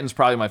Michael Crichton's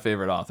probably my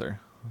favorite author.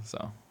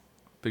 So,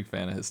 big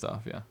fan of his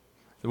stuff, yeah.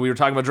 We were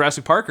talking about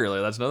Jurassic Park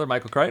earlier. That's another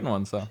Michael Crichton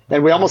one, so.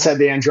 And we almost had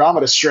the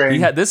Andromeda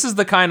Strain. This is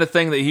the kind of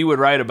thing that he would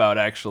write about,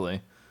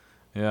 actually.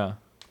 Yeah.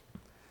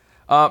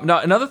 Now,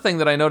 another thing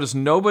that I noticed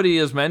nobody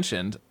has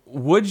mentioned,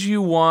 would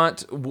you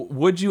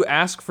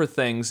ask for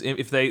things,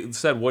 if they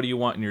said, what do you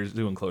want in your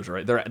zoo enclosure,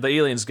 right? The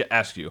aliens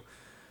ask you.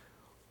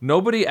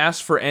 Nobody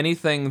asked for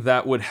anything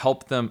that would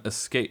help them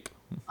escape.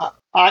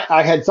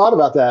 I had thought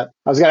about that.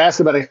 I was going to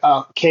ask about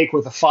a cake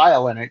with a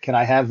file in it. Can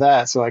I have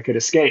that so I could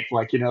escape?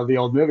 Like, the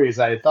old movies,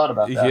 I had thought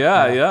about that.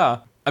 Yeah.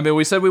 I mean,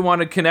 we said we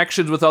wanted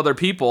connections with other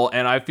people,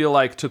 and I feel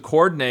like to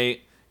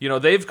coordinate,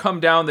 they've come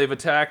down, they've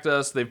attacked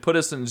us, they've put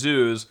us in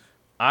zoos.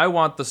 I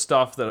want the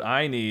stuff that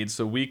I need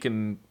so we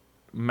can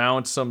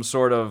mount some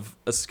sort of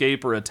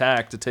escape or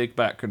attack to take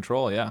back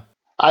control, yeah.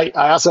 I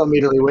also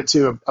immediately went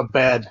to a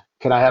bed.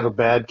 Can I have a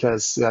bed?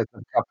 Because a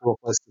comfortable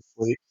place to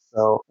sleep.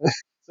 So...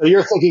 So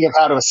you're thinking of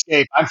how to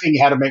escape. I'm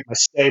thinking how to make my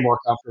stay more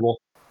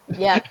comfortable.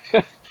 Yeah.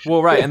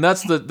 Well, right, and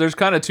there's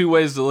kind of two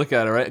ways to look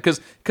at it, right?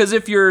 Because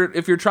if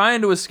you're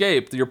trying to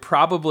escape, you're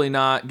probably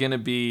not going to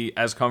be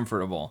as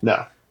comfortable.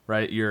 No.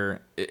 Right?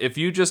 If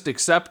you just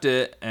accept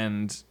it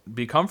and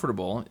be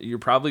comfortable, you're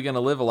probably going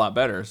to live a lot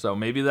better. So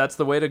maybe that's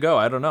the way to go.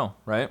 I don't know,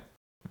 right?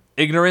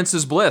 Ignorance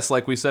is bliss,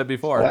 like we said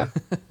before. Yeah.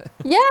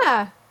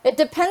 Yeah. It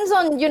depends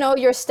on,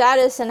 your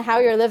status and how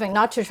you're living,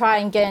 not to try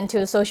and get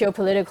into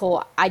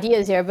socio-political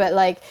ideas here, but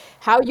like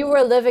how you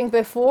were living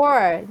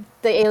before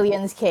the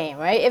aliens came,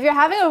 right? If you're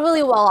having a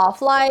really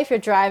well-off life, you're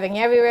driving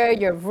everywhere,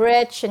 you're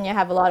rich, and you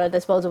have a lot of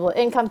disposable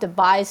income to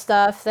buy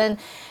stuff, then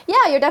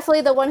yeah, you're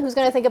definitely the one who's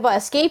going to think about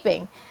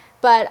escaping.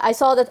 But I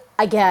saw that,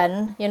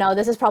 again,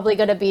 this is probably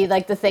going to be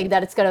like the thing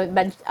that it's going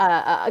to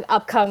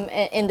upcome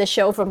in the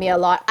show for me a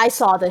lot. I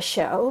saw the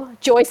show.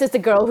 Joyce is the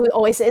girl who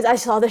always says, I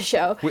saw the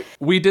show.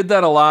 We did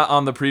that a lot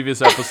on the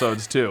previous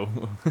episodes, too.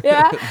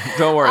 Yeah.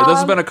 Don't worry. This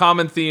has been a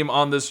common theme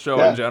on this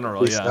show in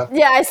general. Yeah.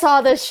 Yeah, I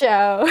saw the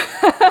show.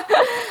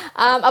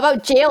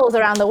 About jails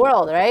around the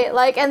world, right?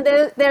 Like, and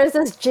there's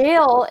this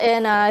jail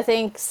in, I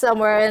think,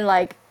 somewhere in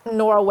like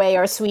Norway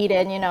or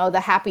Sweden, the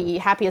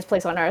happiest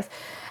place on earth.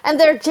 And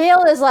their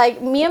jail is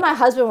like, me and my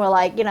husband were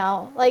like,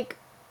 like,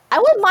 I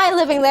wouldn't mind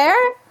living there.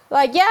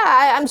 Like,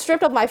 yeah, I'm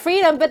stripped of my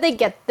freedom, but they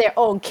get their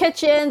own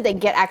kitchen, they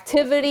get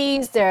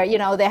activities, they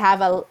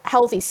have a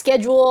healthy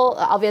schedule.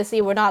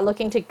 Obviously, we're not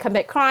looking to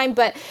commit crime,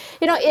 but,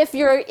 if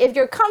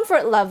your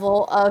comfort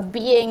level of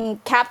being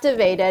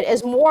captivated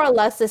is more or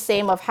less the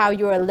same of how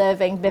you were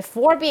living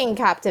before being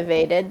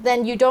captivated,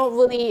 then you don't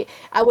really,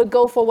 I would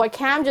go for what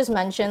Cam just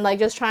mentioned, like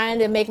just trying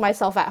to make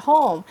myself at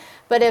home.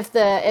 But if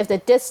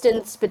the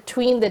distance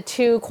between the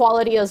two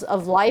qualities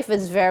of life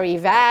is very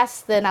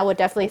vast, then I would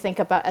definitely think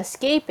about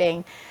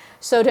escaping.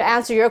 So to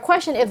answer your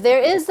question, if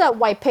there is that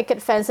white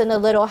picket fence in a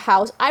little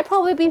house, I'd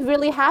probably be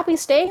really happy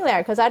staying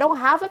there because I don't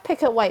have a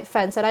picket white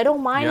fence and I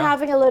don't mind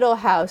having a little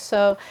house.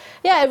 So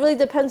yeah, it really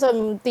depends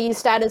on the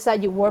status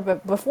that you were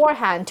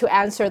beforehand to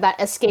answer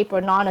that escape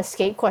or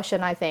non-escape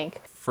question, I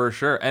think. For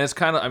sure. And it's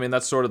kind of,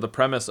 that's sort of the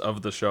premise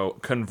of the show.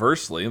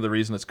 Conversely, the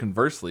reason it's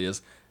conversely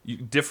is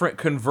different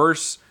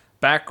converse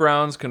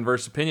backgrounds,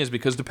 converse opinions,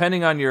 because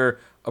depending on your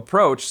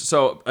approach.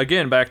 So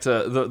again, back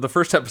to the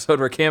first episode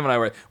where Cam and I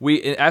were,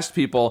 we asked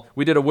people,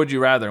 we did a would you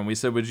rather, and we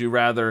said, would you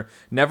rather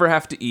never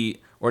have to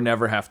eat or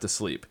never have to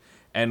sleep?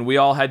 And we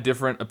all had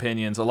different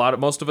opinions.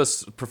 Most of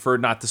us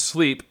preferred not to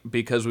sleep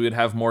because we would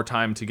have more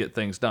time to get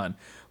things done.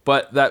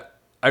 But that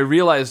I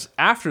realized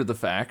after the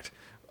fact,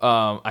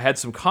 I had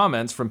some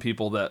comments from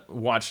people that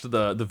watched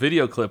the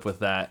video clip with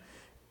that,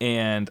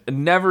 and it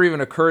never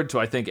even occurred to,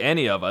 I think,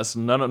 any of us,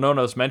 none of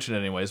us mentioned it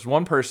anyways.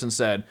 One person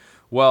said,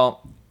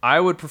 well, I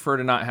would prefer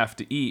to not have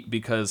to eat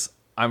because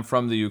I'm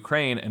from the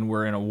Ukraine and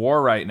we're in a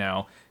war right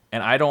now,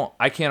 and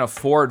I can't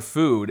afford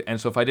food, and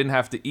so if I didn't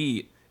have to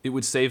eat, it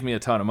would save me a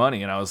ton of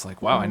money. And I was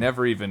like, wow, it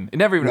never even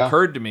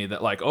occurred to me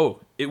that like, oh,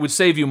 it would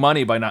save you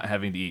money by not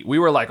having to eat. We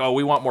were like, oh,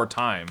 we want more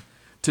time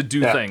to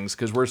do things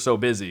because we're so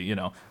busy, you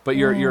know. But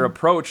your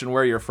approach and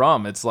where you're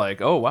from, it's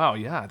like, oh wow,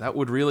 yeah, that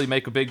would really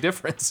make a big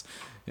difference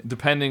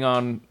depending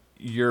on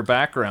your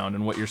background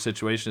and what your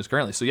situation is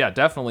currently. So yeah,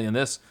 definitely in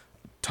this,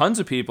 tons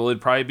of people,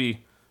 it'd probably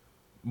be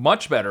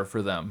much better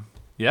for them.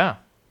 Yeah.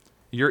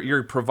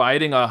 You're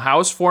providing a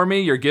house for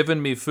me, you're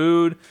giving me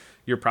food,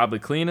 you're probably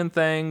cleaning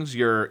things,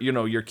 you're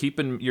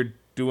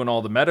doing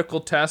all the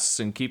medical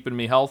tests and keeping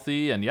me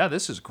healthy, and yeah,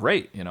 this is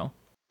great, you know.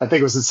 I think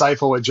it was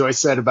insightful what Joyce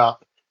said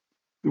about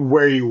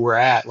where you were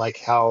at, like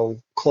how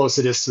close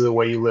it is to the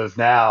way you live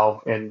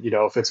now, and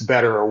if it's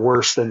better or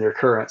worse than your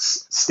current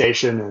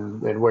station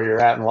and where you're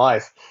at in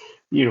life,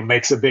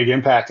 makes a big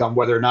impact on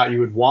whether or not you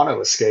would want to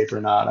escape or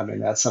not. I mean,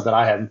 that's something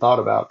I hadn't thought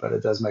about, but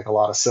it does make a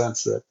lot of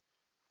sense that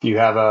if you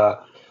have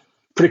a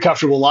pretty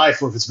comfortable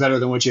life, or if it's better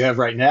than what you have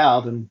right now,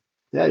 then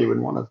yeah, you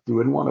wouldn't want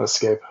to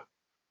escape.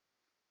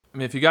 I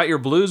mean, if you got your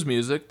blues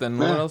music, then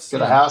what else?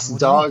 Get a house, a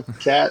dog,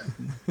 cat,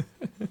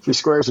 3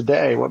 squares a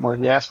day. What more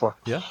can you ask for?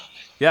 Yeah.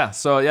 Yeah,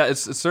 so yeah,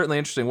 it's certainly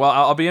interesting. Well,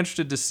 I'll be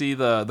interested to see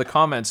the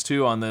comments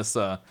too on this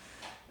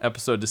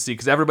episode to see,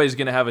 because everybody's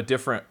going to have a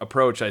different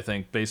approach, I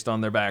think, based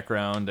on their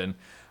background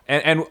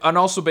and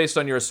also based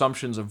on your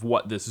assumptions of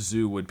what this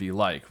zoo would be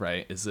like,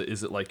 right? Is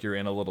it like you're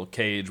in a little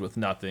cage with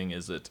nothing?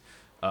 Is it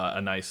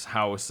a nice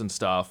house and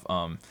stuff?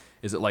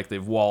 Is it like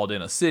they've walled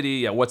in a city?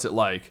 Yeah, what's it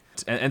like?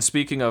 And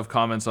speaking of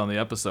comments on the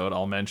episode,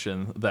 I'll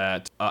mention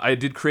that I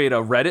did create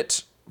a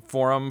Reddit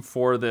forum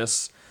for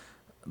this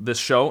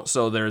show,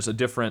 so there's a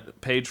different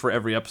page for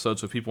every episode,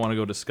 so if people want to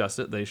go discuss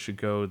it, they should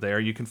go there.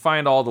 You can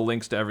find all the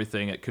links to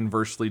everything at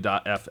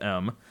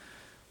conversely.fm,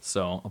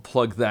 so I'll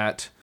plug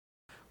that.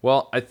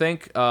 Well, I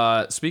think,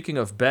 speaking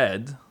of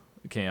bed,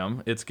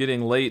 Cam, it's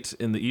getting late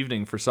in the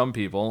evening for some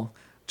people,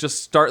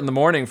 just start in the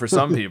morning for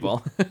some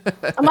people.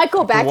 I might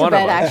go back to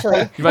bed,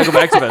 actually. You might go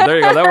back to bed. There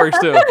you go, that works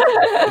too.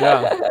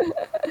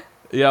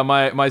 Yeah,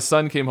 my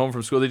son came home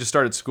from school. They just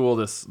started school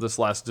just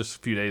a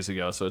few days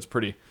ago, so it's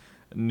pretty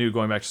new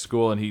going back to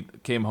school, and he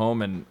came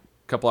home, and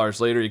a couple hours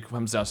later he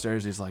comes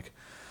downstairs, he's like,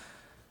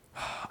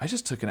 I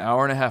just took an 1.5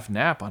 hour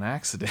nap on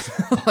accident.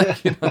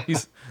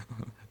 He's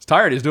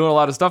tired, he's doing a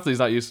lot of stuff that he's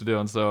not used to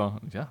doing, so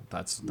yeah,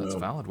 that's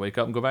valid. Wake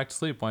up and go back to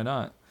sleep, why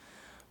not?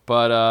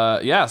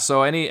 But yeah,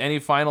 so any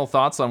final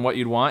thoughts on what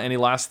you'd want? Any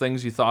last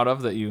things you thought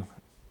of that you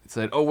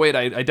said, oh wait,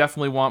 I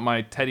definitely want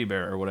my teddy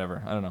bear or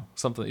whatever, I don't know,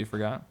 something that you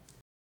forgot?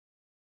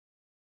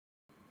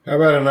 How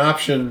about an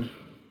option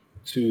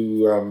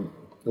to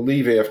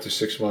leave after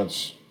 6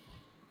 months?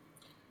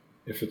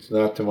 If it's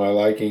not to my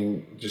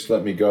liking, just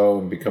let me go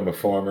and become a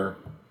farmer,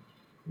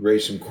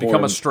 raise some corn.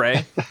 Become a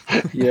stray?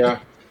 Yeah.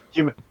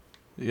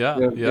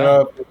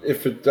 Yeah.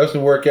 If it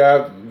doesn't work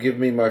out, give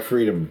me my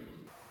freedom.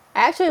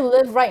 I actually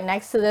live right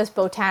next to this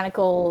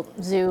botanical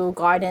zoo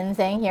garden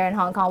thing here in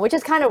Hong Kong, which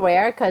is kind of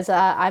rare because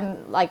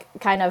I'm like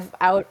kind of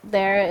out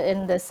there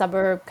in the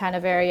suburb kind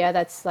of area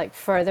that's like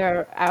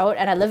further out,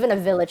 and I live in a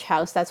village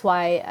house. That's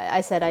why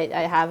I said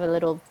I have a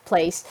little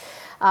place.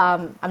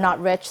 I'm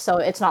not rich, so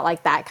it's not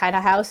like that kind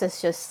of house.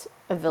 It's just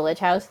a village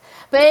house.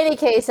 But in any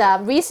case,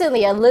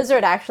 recently a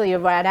lizard actually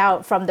ran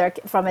out from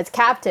its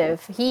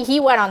captive. He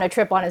went on a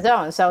trip on his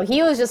own, so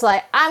he was just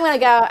like, I'm gonna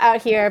go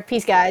out here,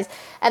 peace guys.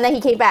 And then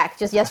he came back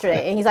just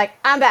yesterday, and he's like,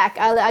 I'm back,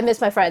 I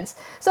miss my friends.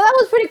 So that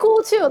was pretty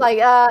cool too. Like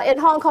in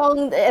Hong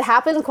Kong, it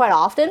happens quite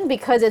often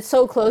because it's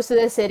so close to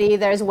the city.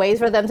 There's ways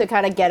for them to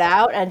kind of get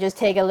out and just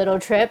take a little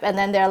trip, and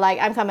then they're like,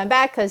 I'm coming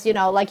back because,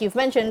 like you've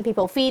mentioned,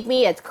 people feed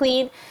me, it's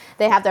clean.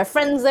 They have their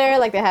friends there.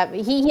 Like they have,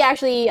 he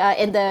actually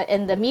in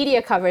the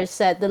media coverage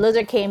said the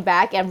lizard came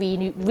back and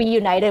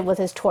reunited with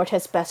his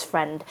tortoise best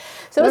friend.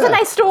 So it was a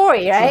nice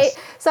story, right? Yes.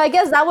 So I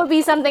guess that would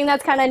be something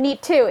that's kind of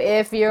neat too.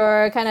 If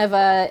you're kind of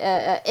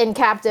in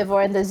captive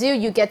or in the zoo,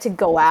 you get to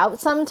go out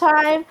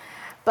sometime.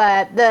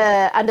 But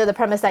under the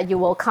premise that you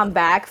will come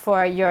back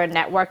for your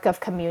network of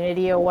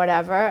community or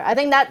whatever. I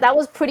think that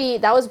was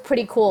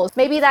pretty cool.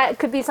 Maybe that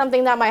could be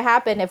something that might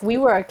happen if we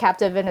were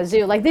captive in a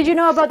zoo. Like, did you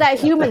know about that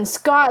human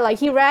Scott? Like,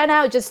 he ran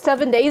out just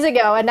 7 days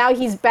ago, and now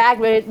he's back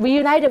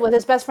reunited with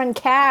his best friend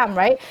Cam.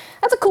 Right?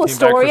 That's a cool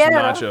story. Came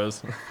back for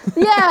some nachos.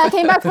 Yeah,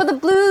 came back for the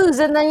blues,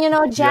 and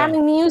then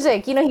jamming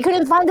music. He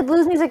couldn't find the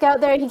blues music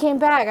out there, and he came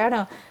back. I don't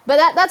know, but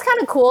that's kind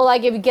of cool.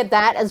 Like, if you get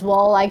that as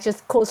well, like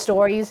just cool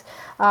stories.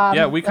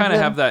 Yeah, we kind of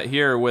have that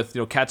here with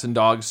cats and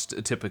dogs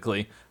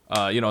typically.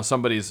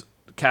 Somebody's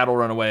cattle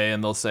run away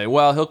and they'll say,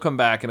 well, he'll come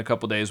back in a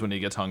couple days when he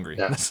gets hungry.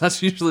 Yeah.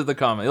 That's usually the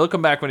comment. He'll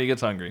come back when he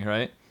gets hungry,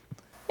 right?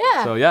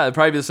 Yeah. So yeah, it'd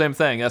probably be the same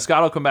thing.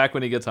 Scott will come back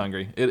when he gets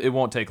hungry. It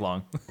won't take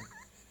long.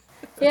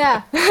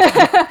 Yeah.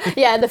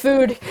 Yeah, the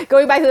food.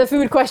 Going back to the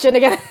food question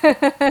again.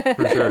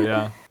 For sure,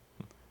 yeah.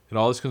 It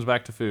always comes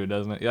back to food,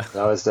 doesn't it? Yeah. It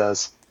always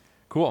does.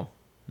 Cool.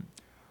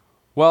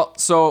 Well,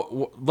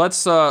 so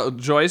let's,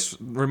 Joyce,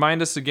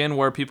 remind us again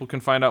where people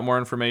can find out more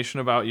information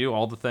about you,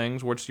 all the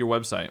things. What's your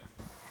website?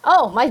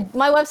 Oh, my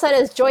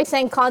website is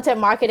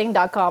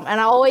joyceandcontentmarketing.com. And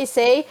I always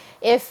say,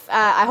 if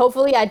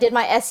hopefully I did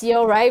my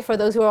SEO right for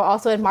those who are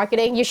also in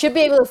marketing, you should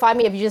be able to find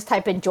me if you just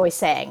type in Joyce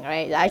Sang,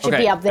 right? I should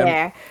be up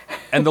there.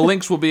 And the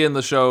links will be in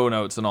the show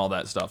notes and all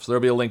that stuff. So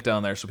there'll be a link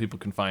down there so people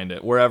can find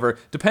it wherever.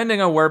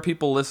 Depending on where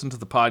people listen to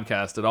the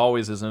podcast, it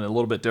always is in a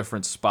little bit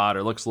different spot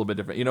or looks a little bit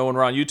different. You know, when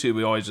we're on YouTube,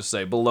 we always just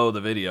say below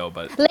the video,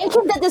 but Link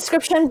in the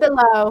description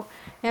below.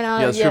 You know,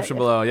 description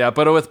below. Yeah,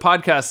 but with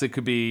podcasts, it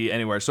could be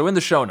anywhere. So in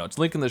the show notes,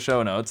 link in the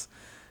show notes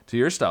to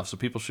your stuff. So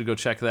people should go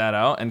check that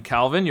out. And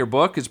Calvin, your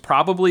book is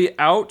probably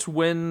out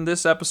when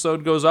this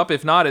episode goes up.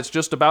 If not, it's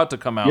just about to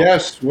come out.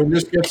 Yes, when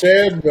this gets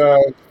aired,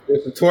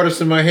 there's a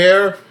tortoise in my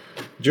hair.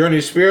 Journey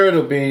of Spirit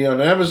will be on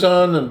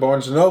Amazon and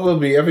Barnes & Noble. Will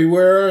be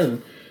everywhere.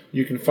 And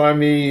you can find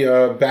me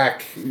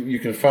you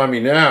can find me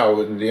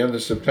now at the end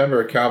of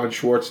September at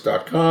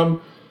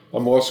calvinschwartz.com.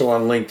 I'm also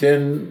on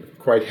LinkedIn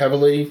quite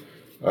heavily.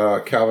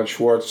 Calvin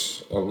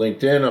Schwartz on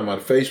LinkedIn. I'm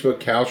on Facebook,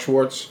 Cal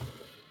Schwartz.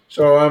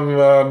 So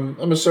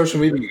I'm a social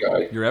media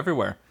guy. You're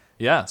everywhere.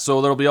 Yeah.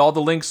 So there'll be all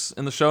the links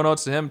in the show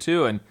notes to him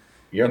too. And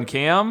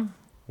Cam,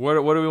 what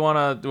do you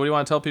want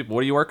to tell people?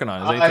 What are you working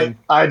on? Is anything?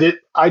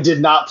 I did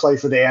not play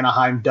for the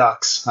Anaheim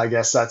Ducks. I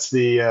guess that's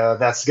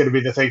that's going to be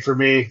the thing for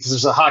me, because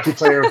there's a hockey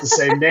player with the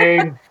same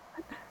name.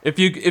 If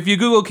you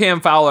Google Cam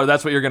Fowler,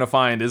 that's what you're going to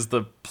find is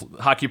the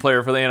hockey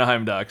player for the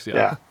Anaheim Ducks.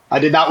 Yeah. I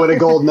did not win a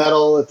gold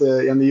medal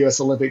in the U.S.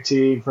 Olympic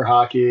team for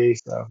hockey.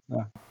 So.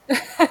 Yeah.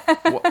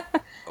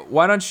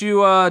 Why don't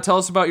you tell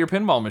us about your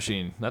pinball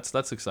machine?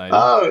 That's exciting.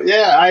 Oh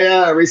yeah,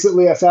 I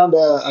recently found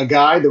a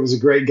guide that was a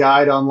great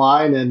guide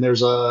online, and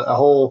there's a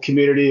whole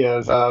community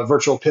of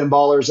virtual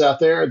pinballers out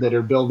there that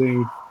are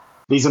building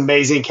these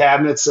amazing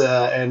cabinets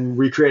and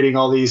recreating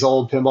all these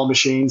old pinball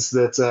machines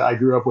that I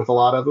grew up with a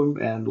lot of them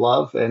and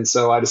love. And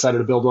so I decided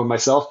to build one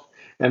myself.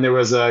 And there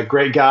was a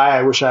great guy.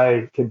 I wish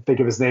I could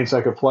think of his name so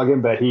I could plug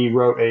him, but he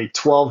wrote a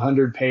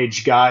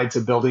 1,200-page guide to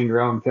building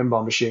your own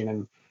pinball machine,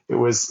 and it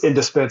was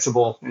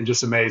indispensable and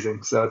just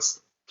amazing. So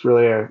it's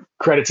really a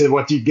credit to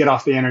what you get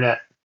off the internet.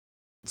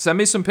 Send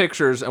me some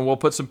pictures, and we'll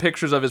put some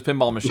pictures of his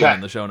pinball machine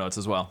in the show notes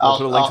as well. We'll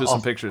put a link to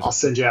some pictures. I'll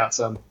send you out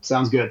some.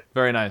 Sounds good.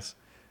 Very nice.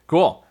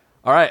 Cool.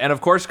 All right. And of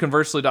course,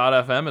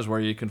 conversely.fm is where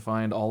you can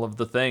find all of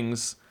the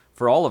things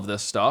for all of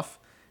this stuff.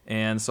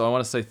 And so I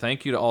want to say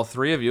thank you to all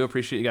three of you.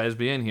 Appreciate you guys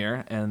being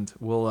here, and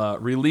we'll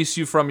release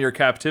you from your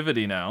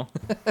captivity now,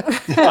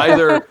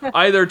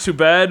 either to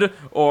bed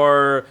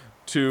or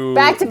to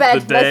back to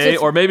bed, the day,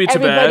 or maybe to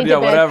bed,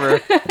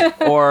 whatever,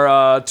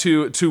 or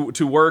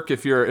to work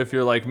if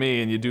you're like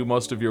me and you do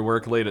most of your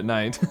work late at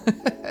night.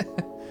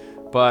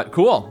 But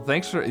cool,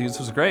 thanks for this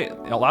was great.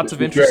 Lots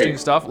of interesting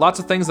stuff, lots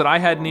of things that I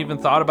hadn't even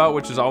thought about,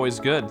 which is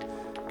always good.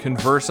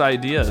 Converse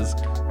ideas.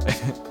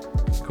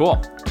 Cool.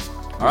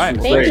 All right,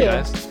 thank you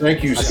guys.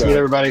 Thank you, Scott. Nice to meet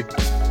everybody.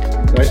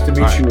 Nice to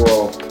meet you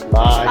all.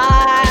 Bye.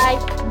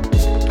 Bye.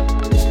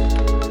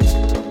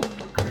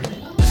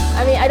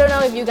 I mean, I don't know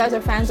if you guys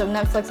are fans of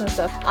Netflix and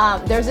stuff.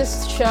 There's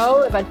this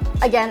show, but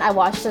again, I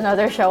watched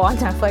another show on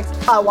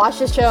Netflix. I watched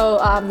a show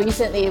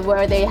recently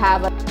where they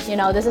have,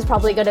 this is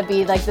probably going to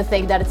be like the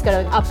thing that it's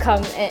going to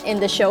upcome in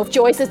the show.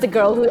 Joyce is the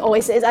girl who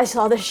always says, I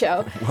saw the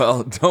show.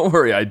 Well, don't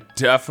worry. I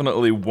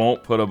definitely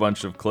won't put a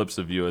bunch of clips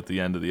of you at the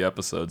end of the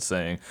episode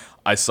saying,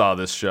 I saw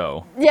this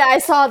show. Yeah, I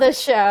saw this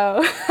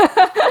show.